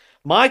one.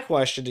 My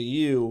question to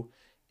you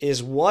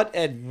is: what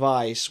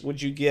advice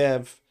would you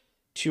give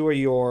to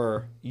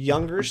your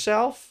younger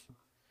self,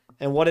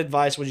 and what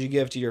advice would you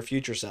give to your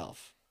future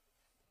self?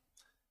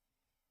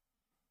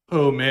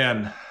 Oh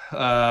man,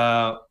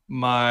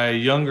 my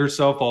younger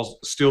self, I'll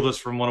steal this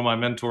from one of my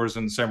mentors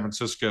in San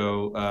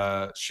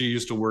Francisco. She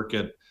used to work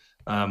at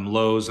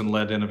Lowe's and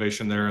led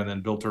innovation there, and then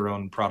built her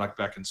own product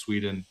back in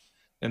Sweden.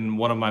 And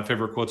one of my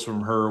favorite quotes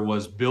from her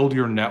was, "Build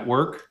your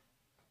network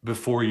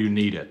before you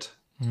need it."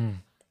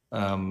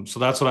 So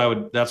that's what I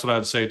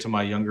would say to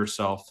my younger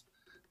self,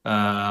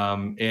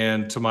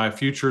 and to my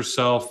future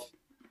self.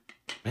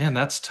 Man,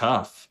 that's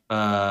tough.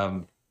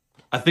 I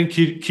think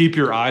keep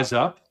your eyes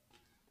up.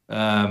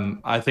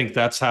 I think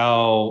that's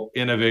how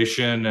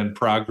innovation and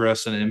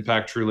progress and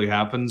impact truly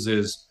happens,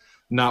 is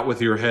not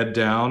with your head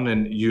down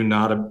and you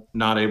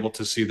not able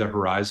to see the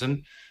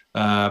horizon.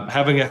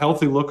 Having a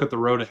healthy look at the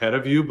road ahead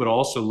of you, but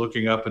also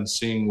looking up and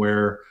seeing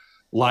where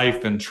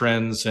life and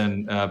trends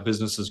and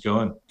business is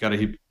going. Got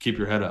to keep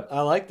your head up.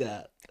 I like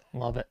that.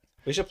 Love it.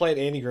 We should play an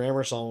Andy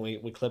Grammer song.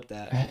 We clipped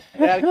that.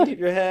 Gotta keep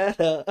your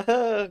head up.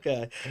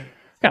 Okay.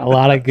 Got a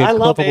lot of good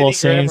clippable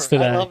scenes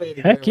today. I love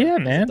Andy Heck Grammer. yeah,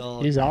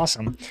 man. He's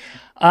awesome.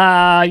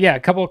 A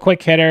couple of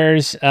quick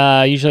hitters.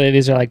 Usually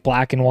these are like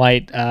black and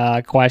white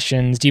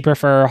questions. Do you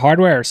prefer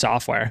hardware or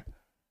software?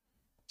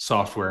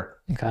 Software.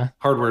 Okay.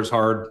 Hardware's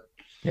hard.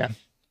 Yeah.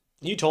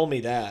 You told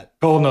me that.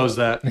 Cole knows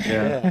that.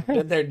 Yeah.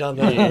 Been there, done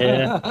that.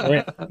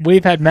 Yeah.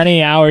 We've had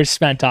many hours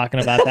spent talking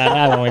about that,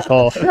 haven't we,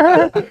 Cole?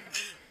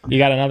 You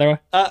got another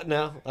one?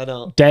 No, I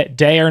don't.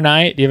 Day or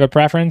night? Do you have a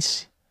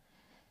preference?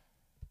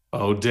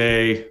 Oh,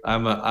 day.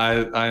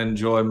 I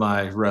enjoy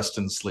my rest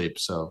and sleep.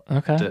 So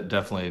okay.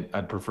 Definitely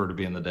I'd prefer to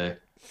be in the day.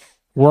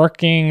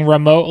 Working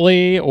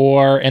remotely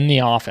or in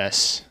the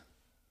office?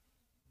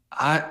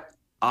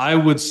 I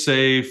would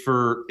say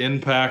for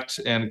impact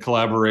and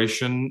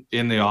collaboration,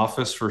 in the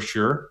office for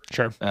sure.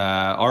 Sure.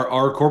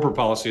 Our corporate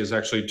policy is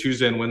actually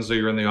Tuesday and Wednesday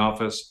you're in the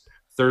office,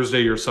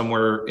 Thursday you're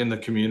somewhere in the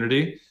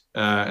community,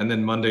 and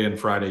then Monday and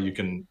Friday you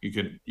can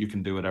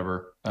do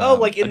whatever.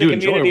 Like in the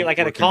community, like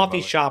at a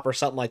coffee shop or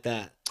something like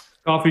that.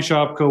 Coffee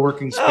shop,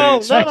 co-working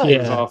space,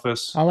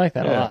 office. I like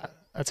that a lot.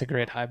 That's a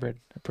great hybrid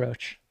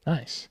approach.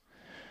 Nice.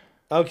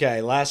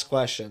 Okay, last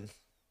question.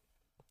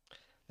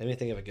 Let me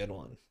think of a good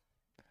one.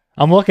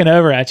 I'm looking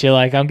over at you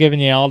like I'm giving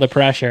you all the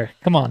pressure.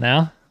 Come on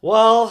now.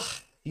 Well,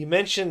 you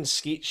mentioned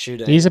skeet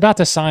shooting. He's about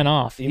to sign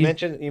off. You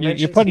mentioned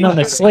you're putting him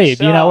to sleep.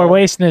 So, we're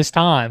wasting his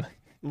time.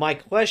 My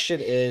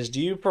question is, do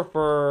you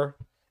prefer,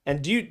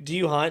 and do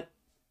you hunt?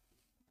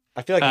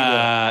 I feel like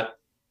you do.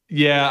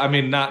 Yeah, I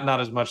mean,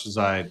 not as much as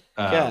I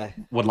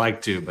would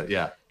like to, but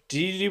yeah. Do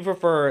you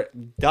prefer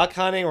duck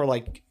hunting or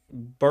like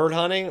bird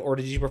hunting, or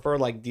did you prefer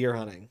like deer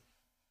hunting?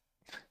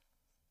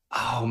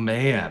 Oh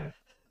man,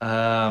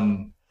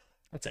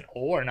 that's an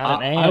or,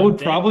 not an and. I would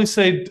probably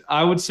say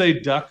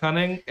duck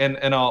hunting,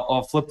 and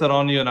I'll flip that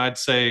on you, and I'd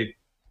say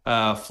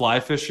fly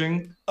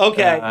fishing.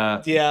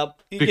 Okay, yeah,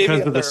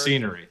 because of the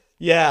scenery.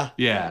 Yeah.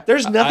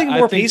 There's nothing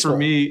more peaceful for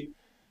me.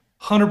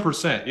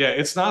 100%. Yeah,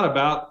 it's not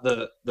about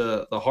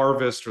the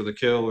harvest or the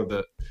kill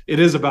or it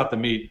is about the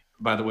meat,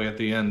 by the way, at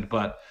the end.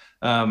 But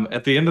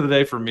at the end of the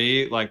day, for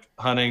me, like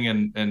hunting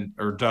and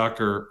or duck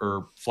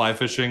or fly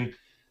fishing,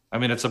 I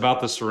mean, it's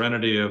about the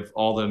serenity of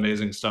all the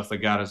amazing stuff that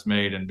God has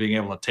made and being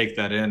able to take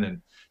that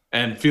in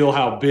and feel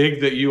how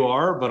big that you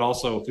are, but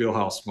also feel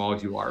how small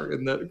you are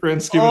in the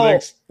grand scheme of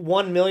things.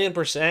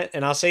 1,000,000%.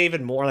 And I'll say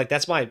even more, like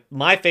that's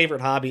my favorite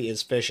hobby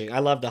is fishing. I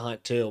love to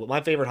hunt too, but my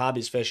favorite hobby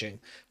is fishing.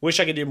 Wish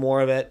I could do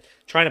more of it.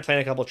 Trying to plan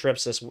a couple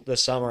trips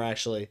this summer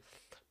actually.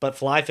 But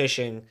fly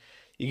fishing,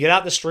 you get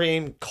out the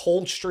stream,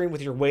 cold stream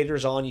with your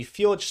waders on, you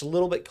feel it just a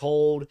little bit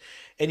cold,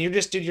 and you're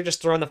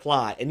just throwing the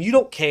fly. And you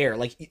don't care.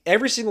 Like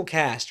every single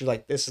cast, you're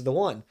like, this is the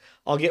one.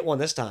 I'll get one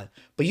this time.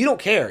 But you don't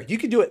care. You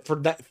can do it for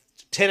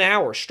 10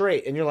 hours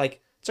straight, and you're like,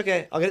 it's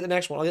okay, I'll get the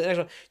next one.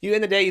 You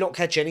end the day, you don't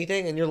catch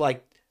anything, and you're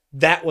like,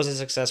 that was a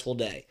successful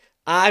day.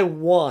 I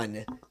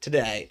won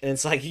today. And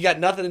it's like, you got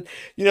nothing.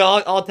 You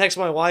know, I'll text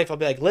my wife. I'll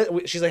be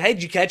like, she's like, hey,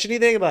 did you catch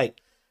anything? I'm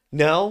like,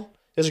 no,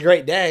 it was a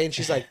great day. And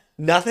she's like,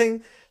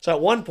 nothing. So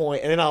at one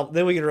point, and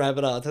then we can wrap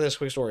it up. I'll tell this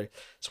quick story.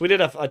 So we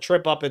did a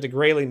trip up into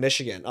Grayling,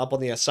 Michigan, up on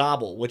the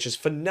Asable, which is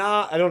I don't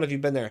know if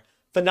you've been there.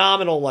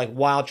 Phenomenal, like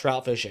wild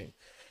trout fishing.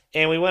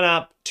 And we went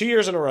up 2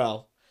 years in a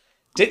row.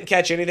 Didn't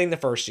catch anything the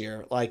first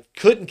year. Like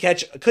couldn't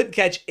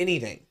catch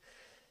anything.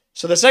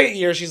 So the second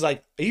year, she's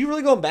like, "Are you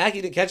really going back?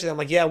 You didn't catch anything?" I'm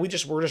like, "Yeah, we're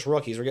just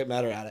rookies. We're getting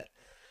better at it."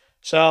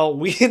 So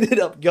we ended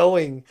up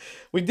going.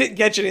 We didn't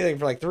catch anything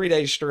for like 3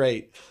 days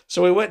straight.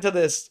 So we went to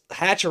this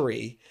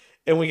hatchery,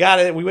 and we got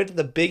it. We went to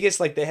the biggest,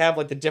 like they have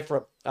like the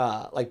different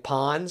like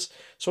ponds.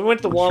 So we went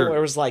to the one where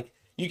it was like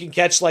you can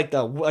catch like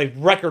the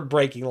record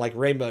breaking like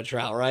rainbow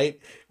trout. Right?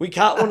 We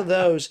caught one of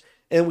those,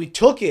 and we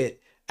took it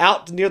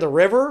out near the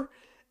river.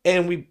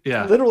 And we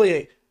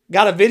literally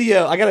got a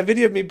video. I got a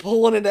video of me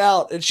pulling it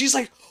out. And she's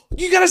like,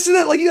 you got to send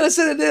it. Like, you got to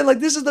send it in. Like,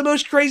 this is the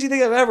most crazy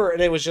thing I've ever.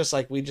 And it was just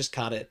like, we just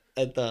caught it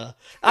at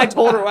I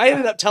told her, I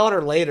ended up telling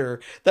her later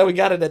that we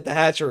got it at the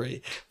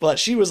hatchery. But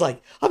she was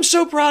like, I'm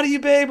so proud of you,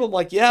 babe. I'm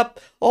like, yep,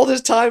 all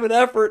this time and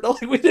effort.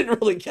 Like, we didn't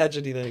really catch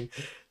anything.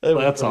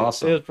 That's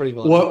awesome. It was pretty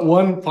fun.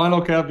 One final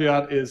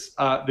caveat is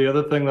the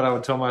other thing that I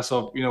would tell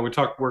myself, we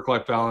talk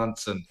work-life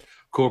balance and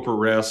corporate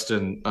rest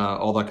and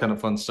all that kind of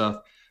fun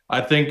stuff. I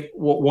think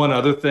one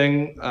other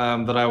thing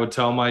that I would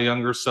tell my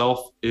younger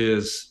self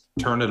is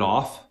turn it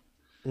off.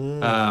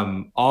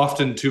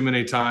 Often too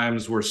many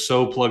times we're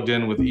so plugged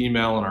in with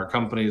email and our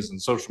companies and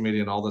social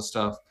media and all this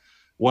stuff.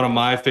 One of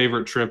my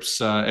favorite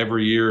trips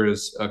every year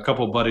is a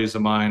couple of buddies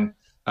of mine.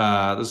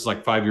 This is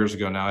like 5 years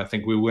ago now. I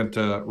think we went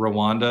to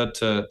Rwanda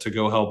to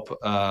go help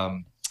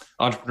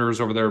entrepreneurs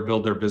over there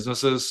build their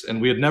businesses.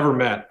 And we had never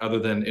met other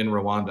than in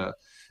Rwanda.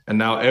 And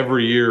now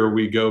every year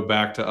we go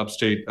back to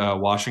upstate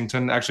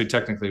Washington. Actually,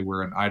 technically,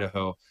 we're in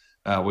Idaho.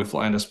 We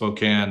fly into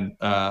Spokane.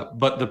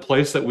 But the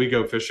place that we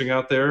go fishing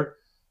out there,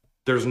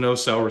 there's no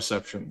cell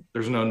reception.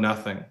 There's no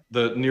nothing.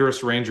 The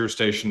nearest ranger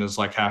station is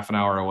like half an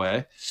hour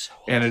away.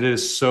 And it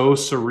is so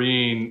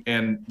serene.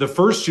 And the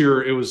first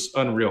year, it was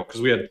unreal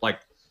because we had like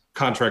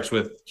contracts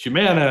with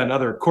Humana and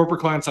other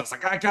corporate clients. I was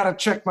like, I got to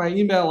check my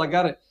email. I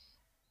got it.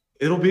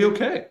 It'll be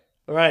okay.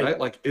 Right?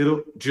 Like,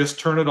 it'll just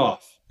turn it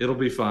off. It'll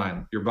be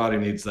fine. Your body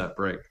needs that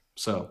break.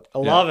 So I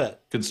love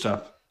it. Good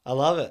stuff. I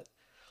love it.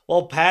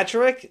 Well,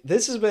 Patrick,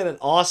 this has been an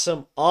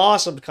awesome,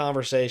 awesome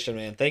conversation,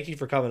 man. Thank you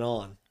for coming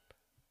on.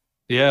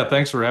 Yeah,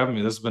 thanks for having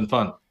me. This has been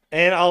fun.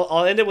 And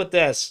I'll end it with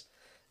this.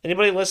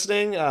 Anybody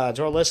listening, to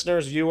our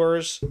listeners,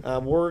 viewers,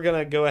 we're going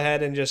to go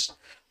ahead and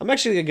I'm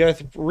actually going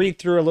to read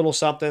through a little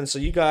something so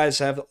you guys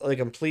have the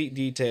complete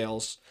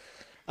details.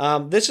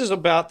 This is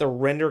about the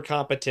render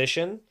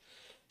competition.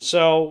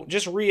 So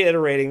just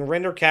reiterating,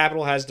 Render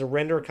Capital has the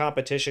render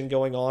competition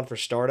going on for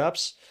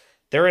startups.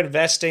 They're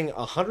investing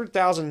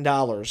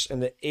 $100,000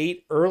 into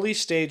 8 early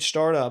stage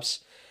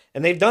startups.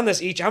 And they've done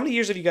this each. How many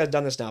years have you guys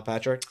done this now,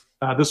 Patrick?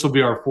 This will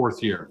be our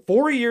 4th year.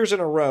 4 years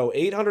in a row,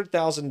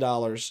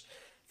 $800,000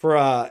 for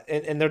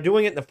and they're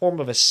doing it in the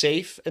form of a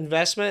safe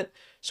investment.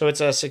 So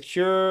it's a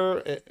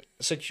secure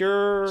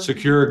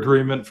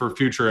agreement for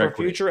future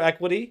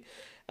equity.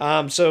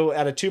 So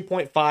at a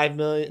 $2.5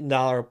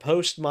 million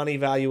post-money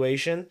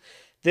valuation,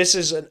 this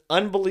is an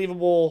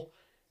unbelievable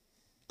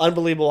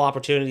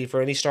opportunity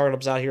for any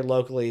startups out here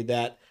locally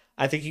that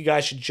I think you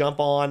guys should jump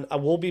on. I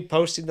will be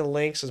posting the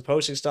links and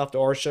posting stuff to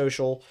our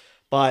social,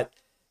 but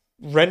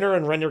Render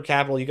and Render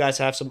Capital, you guys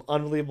have some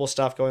unbelievable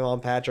stuff going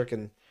on, Patrick,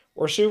 and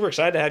we're super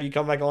excited to have you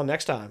come back on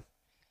next time.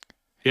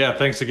 Yeah,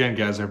 thanks again,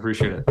 guys. I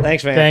appreciate it.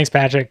 Thanks, man. Thanks,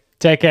 Patrick.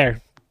 Take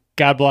care.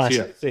 God bless. See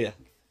ya. See ya.